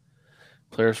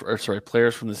 players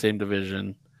from the same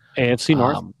division. AFC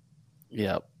North.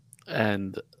 Yeah.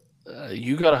 And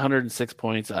you got 106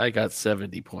 points. I got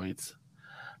 70 points.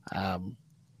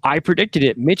 I predicted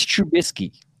it. Mitch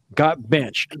Trubisky got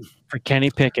benched for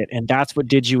Kenny Pickett, and that's what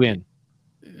did you in.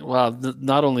 Well,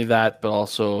 not only that, but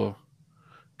also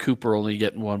Cooper only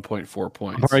getting 1.4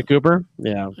 points. Amari Cooper?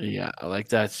 Yeah. Yeah, like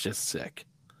that's just sick.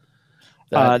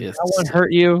 That one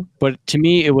hurt you, but to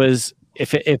me it was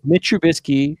if Mitch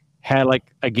Trubisky had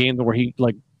like a game where he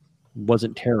like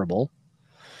wasn't terrible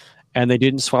and they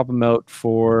didn't swap him out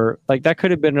for like that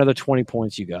could have been another 20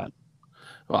 points you got.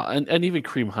 Well, and even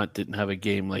Kareem Hunt didn't have a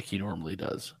game like he normally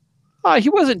does. He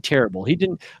wasn't terrible. He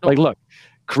didn't like look,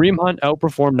 Kareem Hunt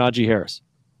outperformed Najee Harris.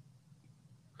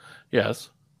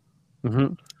 Yes.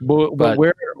 Mm-hmm. But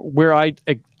where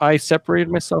I separated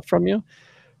myself from you,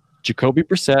 Jacoby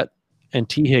Brissett, and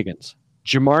T. Higgins.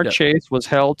 Jamar Chase was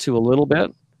held to a little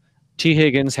bit. T.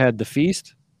 Higgins had the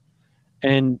feast,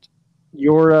 and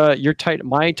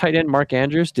my tight end Mark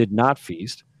Andrews did not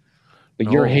feast,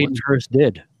 but your Hayden Hurst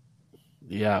did.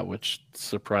 Yeah, which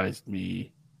surprised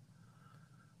me.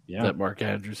 Yeah, that Mark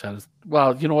Andrews had.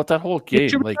 Well, you know what? That whole game,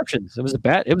 like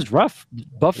it was rough.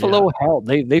 Buffalo held.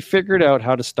 They figured out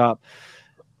how to stop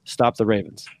the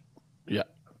Ravens. Yeah.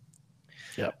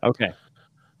 Yeah. Okay.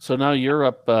 So now you're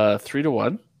up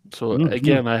 3-1. So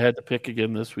again, I had to pick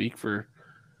again this week for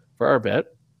our bet.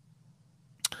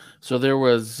 So there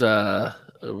was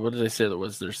what did I say?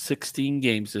 There's 16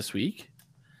 games this week.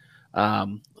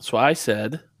 So I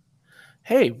said,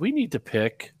 hey, we need to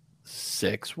pick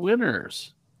 6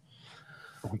 winners.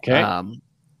 Okay. And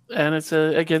it's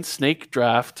again snake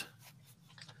draft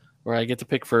where I get to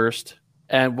pick first.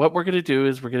 And what we're going to do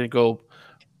is we're going to go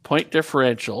point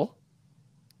differential.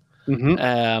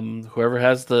 Whoever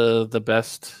has the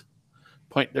best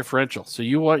point differential. So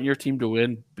you want your team to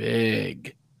win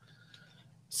big.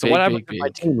 So what happens if my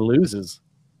team loses?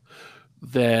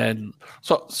 Then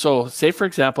so say for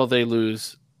example they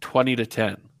lose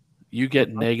 20-10. You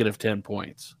get negative 10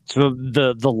 points. So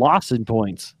the loss in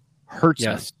points hurts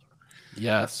me.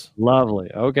 Yes.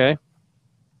 Lovely. Okay.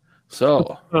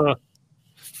 So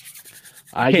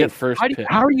I get first pick.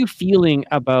 How are you feeling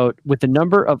about with the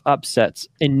number of upsets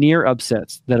and near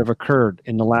upsets that have occurred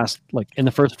in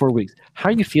the first 4 weeks? How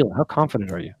are you feeling? How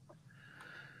confident are you?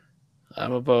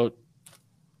 I'm about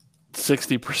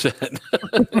 60%.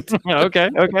 Okay.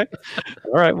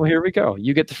 All right. Well, here we go.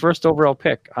 You get the first overall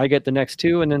pick. I get the next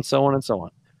 2, and then so on and so on.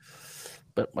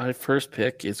 But my first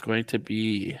pick is going to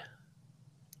be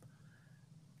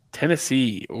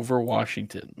Tennessee over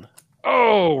Washington.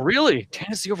 Oh, really?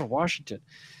 Tennessee over Washington.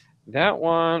 That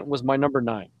one was my number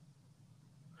 9.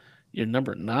 Your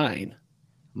number 9?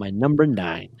 My number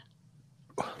 9.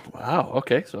 Wow.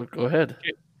 Okay. So go ahead.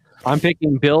 I'm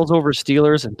picking Bills over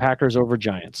Steelers and Packers over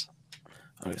Giants.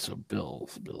 Okay. So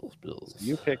Bills.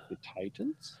 You pick the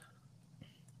Titans.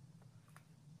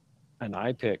 And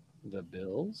I pick the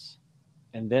Bills.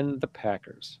 And then the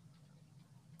Packers.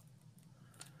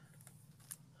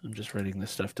 I'm just writing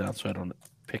this stuff down so I don't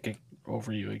pick it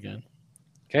over you again.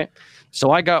 Okay.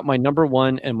 So I got my number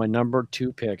 1 and my number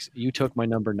 2 picks. You took my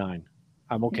number 9.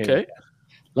 I'm okay. With that.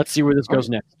 Let's see where this goes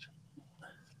next.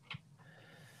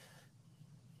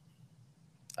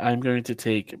 I'm going to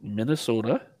take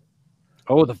Minnesota.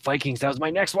 Oh, the Vikings. That was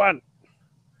my next one.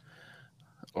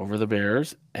 Over the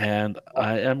Bears. And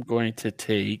I am going to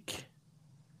take...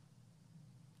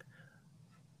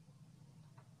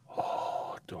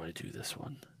 Oh, do I do this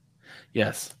one?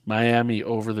 Yes, Miami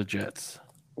over the Jets.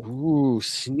 Ooh,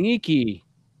 sneaky.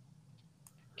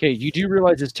 Okay, you do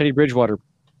realize it's Teddy Bridgewater,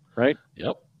 right?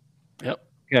 Yep.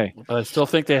 Okay. But I still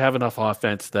think they have enough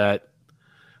offense that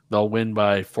they'll win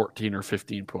by 14 or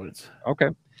 15 points. Okay.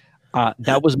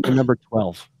 That was my number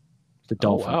 12, the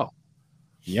Dolphins. Oh, wow.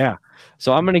 Yeah.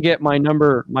 So I'm going to get my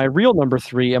real number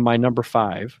 3 and my number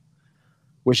 5,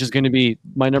 which is going to be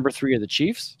my number 3 of the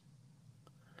Chiefs.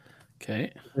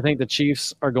 Okay. I think the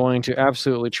Chiefs are going to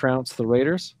absolutely trounce the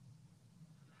Raiders.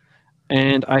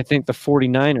 And I think the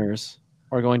 49ers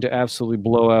are going to absolutely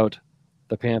blow out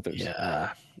the Panthers.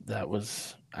 Yeah, that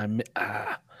was I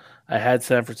had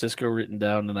San Francisco written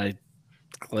down and I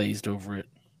glazed over it.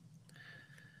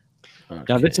 Okay.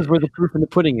 Now this is where the proof in the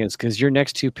pudding is, because your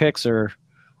next 2 picks are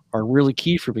really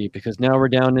key for me, because now we're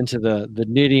down into the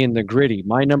nitty and the gritty.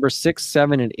 My number 6,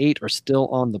 7, and 8 are still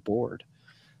on the board.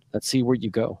 Let's see where you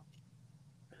go.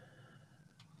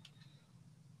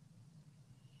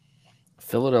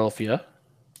 Philadelphia.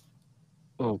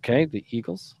 Okay, the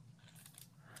Eagles.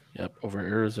 Yep, over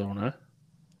Arizona.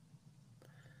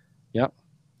 Yep.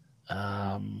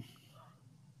 I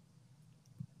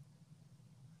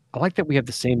like that we have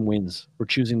the same wins. We're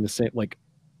choosing the same, we're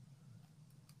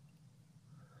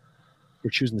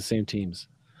choosing the same teams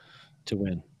to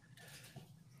win.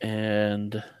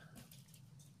 And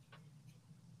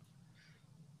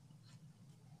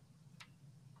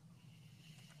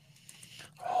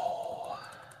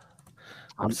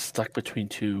I'm stuck between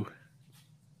 2.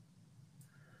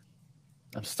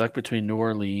 I'm stuck between New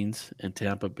Orleans and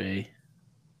Tampa Bay.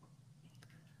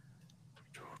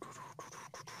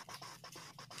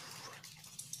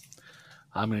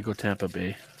 I'm going to go Tampa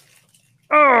Bay.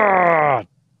 Oh,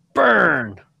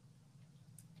 burn.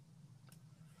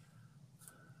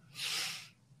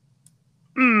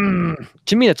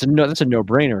 To me, that's a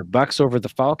no-brainer. Bucks over the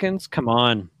Falcons. Come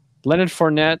on. Leonard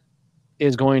Fournette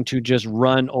is going to just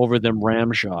run over them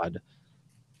ramshod.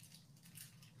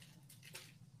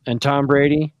 And Tom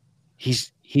Brady,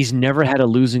 he's He's never had a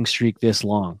losing streak this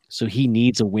long, so he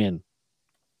needs a win.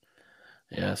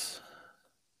 Yes.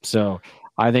 So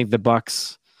I think the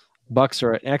Bucks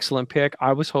are an excellent pick.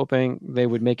 I was hoping they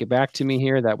would make it back to me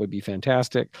here. That would be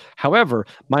fantastic. However,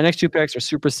 my next 2 picks are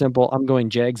super simple. I'm going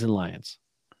Jags and Lions.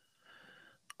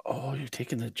 Oh, you're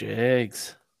taking the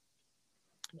Jags.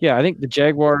 Yeah, I think the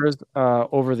Jaguars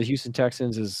over the Houston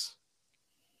Texans is.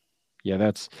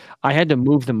 Yeah, I had to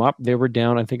move them up. They were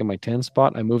down, I think, in my 10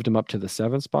 spot. I moved them up to the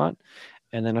 7 spot.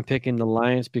 And then I'm picking the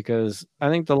Lions because I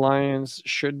think the Lions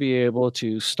should be able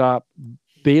to stop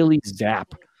Bailey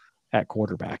Zapp at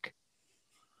quarterback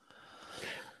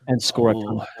and score a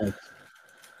ton of points.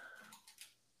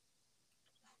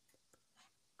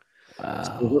 Wow.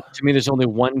 So to me, there's only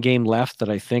one game left that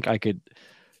I think I could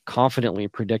confidently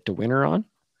predict a winner on.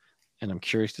 And I'm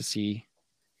curious to see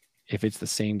if it's the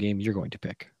same game you're going to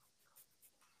pick.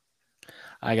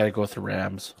 I got to go with the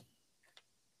Rams.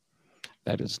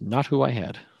 That is not who I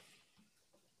had.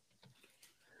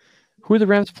 Who are the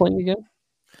Rams playing again?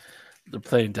 They're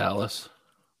playing Dallas.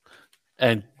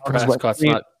 And Prescott's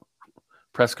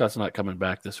not coming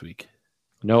back this week.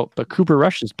 No, but Cooper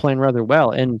Rush is playing rather well.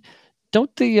 And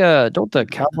don't the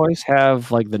Cowboys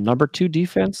have like the number 2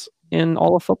 defense in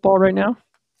all of football right now?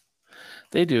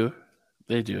 They do.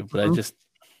 But Mm-hmm.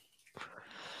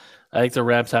 I think the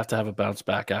Rams have to have a bounce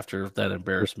back after that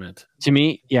embarrassment. To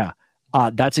me, yeah.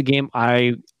 That's a game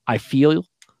I feel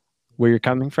where you're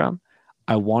coming from.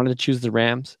 I wanted to choose the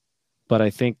Rams, but I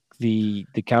think the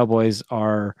Cowboys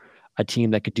are a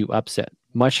team that could do upset.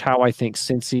 Much how I think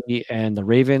Cincy and the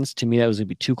Ravens, to me, that was going to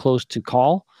be too close to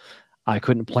call. I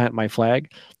couldn't plant my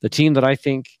flag. The team that I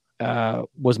think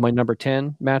was my number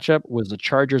 10 matchup was the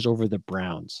Chargers over the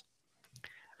Browns.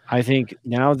 I think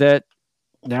now that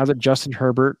Justin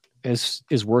Herbert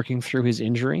is working through his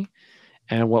injury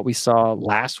and what we saw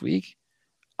last week,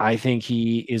 I think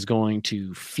he is going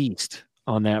to feast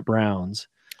on that Browns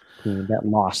team that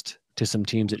lost to some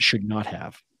teams it should not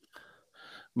have.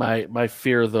 My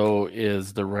fear though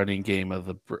is the running game of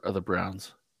the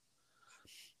Browns.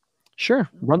 Sure,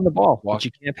 run the ball, but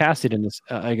you can't pass it in this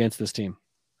against this team.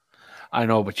 I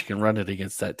know, but you can run it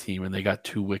against that team, and they got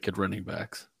 2 wicked running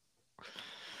backs.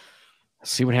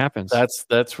 See what happens.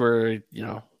 That's where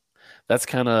that's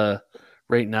kind of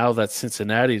right now. That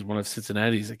one of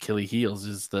Cincinnati's Achilles heels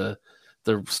is the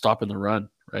stopping the run,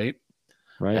 right?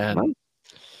 Right. And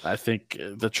I think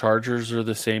the Chargers are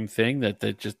the same thing, that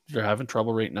they're having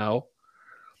trouble right now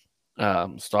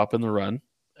stopping the run.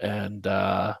 And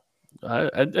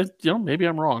maybe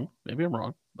I'm wrong,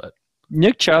 but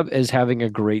Nick Chubb is having a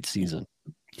great season.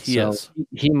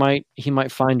 He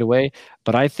might find a way,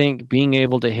 but I think being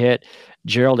able to hit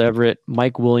Gerald Everett,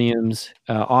 Mike Williams,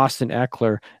 Austin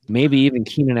Eckler, maybe even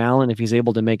Keenan Allen if he's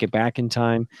able to make it back in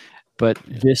time. But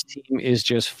this team is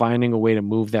just finding a way to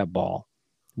move that ball.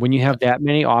 When you have that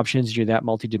many options, you're that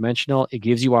multidimensional, it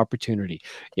gives you opportunity.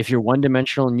 If you're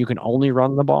one-dimensional and you can only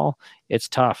run the ball, it's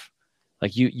tough.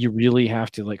 Like you really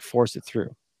have to like force it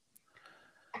through.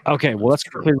 Okay, well, let's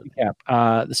quickly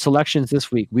recap. The selections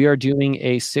this week. We are doing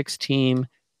a 6-team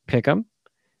pick'em.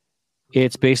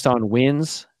 It's based on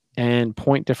wins and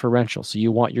point differential. So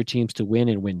you want your teams to win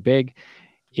and win big.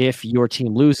 If your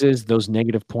team loses, those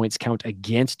negative points count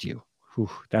against you. Whew,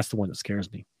 that's the one that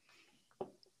scares me.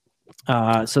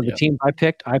 So the team I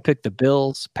picked the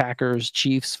Bills, Packers,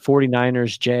 Chiefs,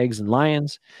 49ers, Jags, and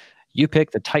Lions. You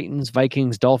pick the Titans,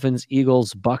 Vikings, Dolphins,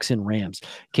 Eagles, Bucks, and Rams.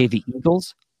 Okay, the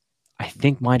Eagles, I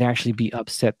think, might actually be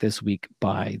upset this week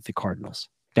by the Cardinals.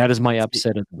 That is my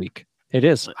upset of the week. It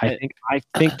is. I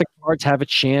think the Cards have a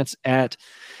chance at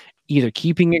either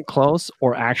keeping it close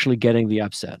or actually getting the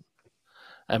upset.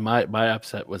 And my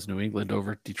upset was New England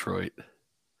over Detroit.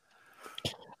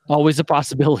 Always a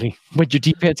possibility. When your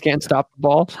defense can't stop the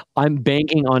ball, I'm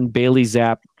banking on Bailey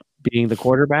Zapp being the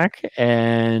quarterback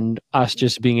and us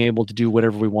just being able to do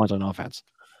whatever we want on offense.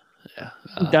 Yeah.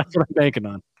 That's what I'm banking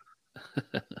on.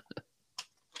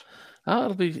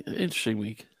 It'll be an interesting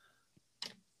week.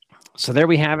 So there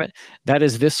we have it. That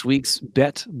is this week's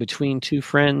bet between two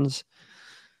friends.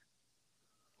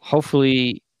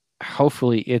 Hopefully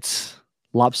it's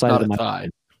lopsided. Not a tie.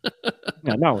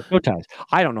 No ties.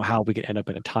 I don't know how we could end up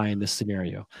in a tie in this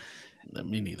scenario.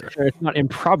 Me neither. Sure, it's not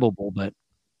improbable, but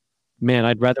man,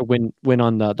 I'd rather win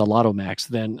on the Lotto Max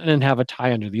than have a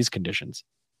tie under these conditions.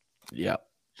 Yeah.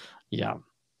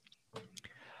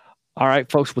 All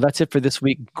right, folks. Well, that's it for this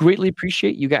week. Greatly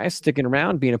appreciate you guys sticking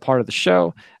around, being a part of the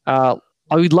show.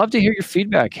 We'd love to hear your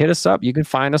feedback. Hit us up. You can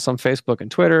find us on Facebook and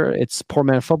Twitter. It's Poor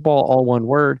Man Football, all one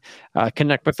word.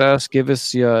 Connect with us. Give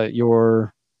us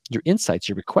your insights,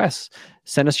 your requests.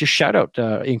 Send us your shout-out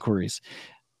inquiries.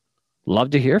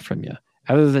 love to hear from you.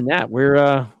 Other than that, we're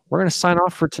going to sign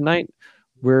off for tonight.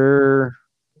 We're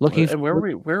looking. And where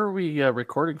are we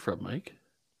recording from, Mike?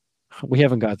 We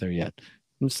haven't got there yet.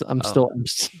 I'm Oh.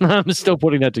 still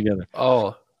putting that together.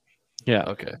 Oh, yeah.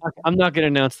 okay. I'm not going to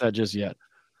announce that just yet.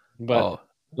 But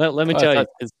let me tell you.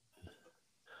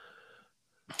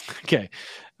 Okay.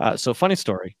 So funny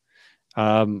story.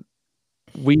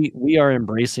 We are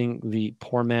embracing the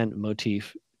poor man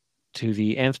motif to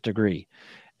the nth degree,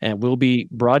 and we'll be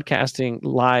broadcasting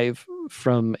live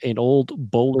from an old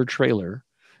bowler trailer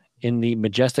in the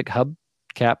majestic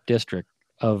hubcap district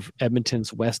of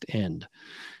Edmonton's West End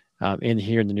in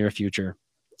the near future.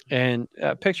 And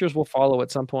pictures will follow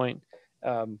at some point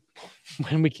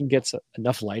when we can get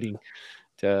enough lighting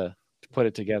to put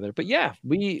it together. But yeah,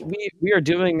 we are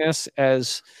doing this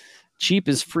as cheap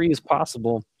as free as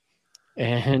possible,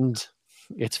 and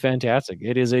it's fantastic.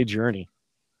 It is a journey.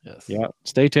 Yes. Yeah,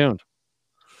 stay tuned.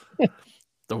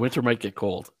 The winter might get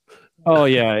cold. Oh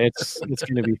yeah, it's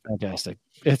going to be fantastic.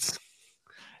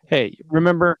 Hey,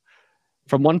 remember,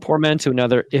 from one poor man to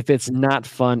another, if it's not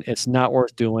fun, it's not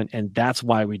worth doing, and that's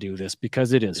why we do this,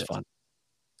 because it is fun.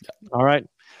 Yeah. All right,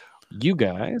 you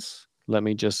guys, let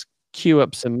me just cue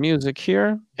up some music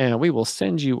here, and we will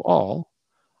send you all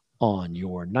on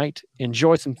your night.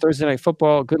 Enjoy some Thursday night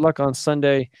football. Good luck on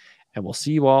Sunday, and we'll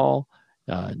see you all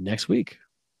next week.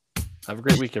 Have a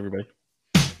great week, everybody.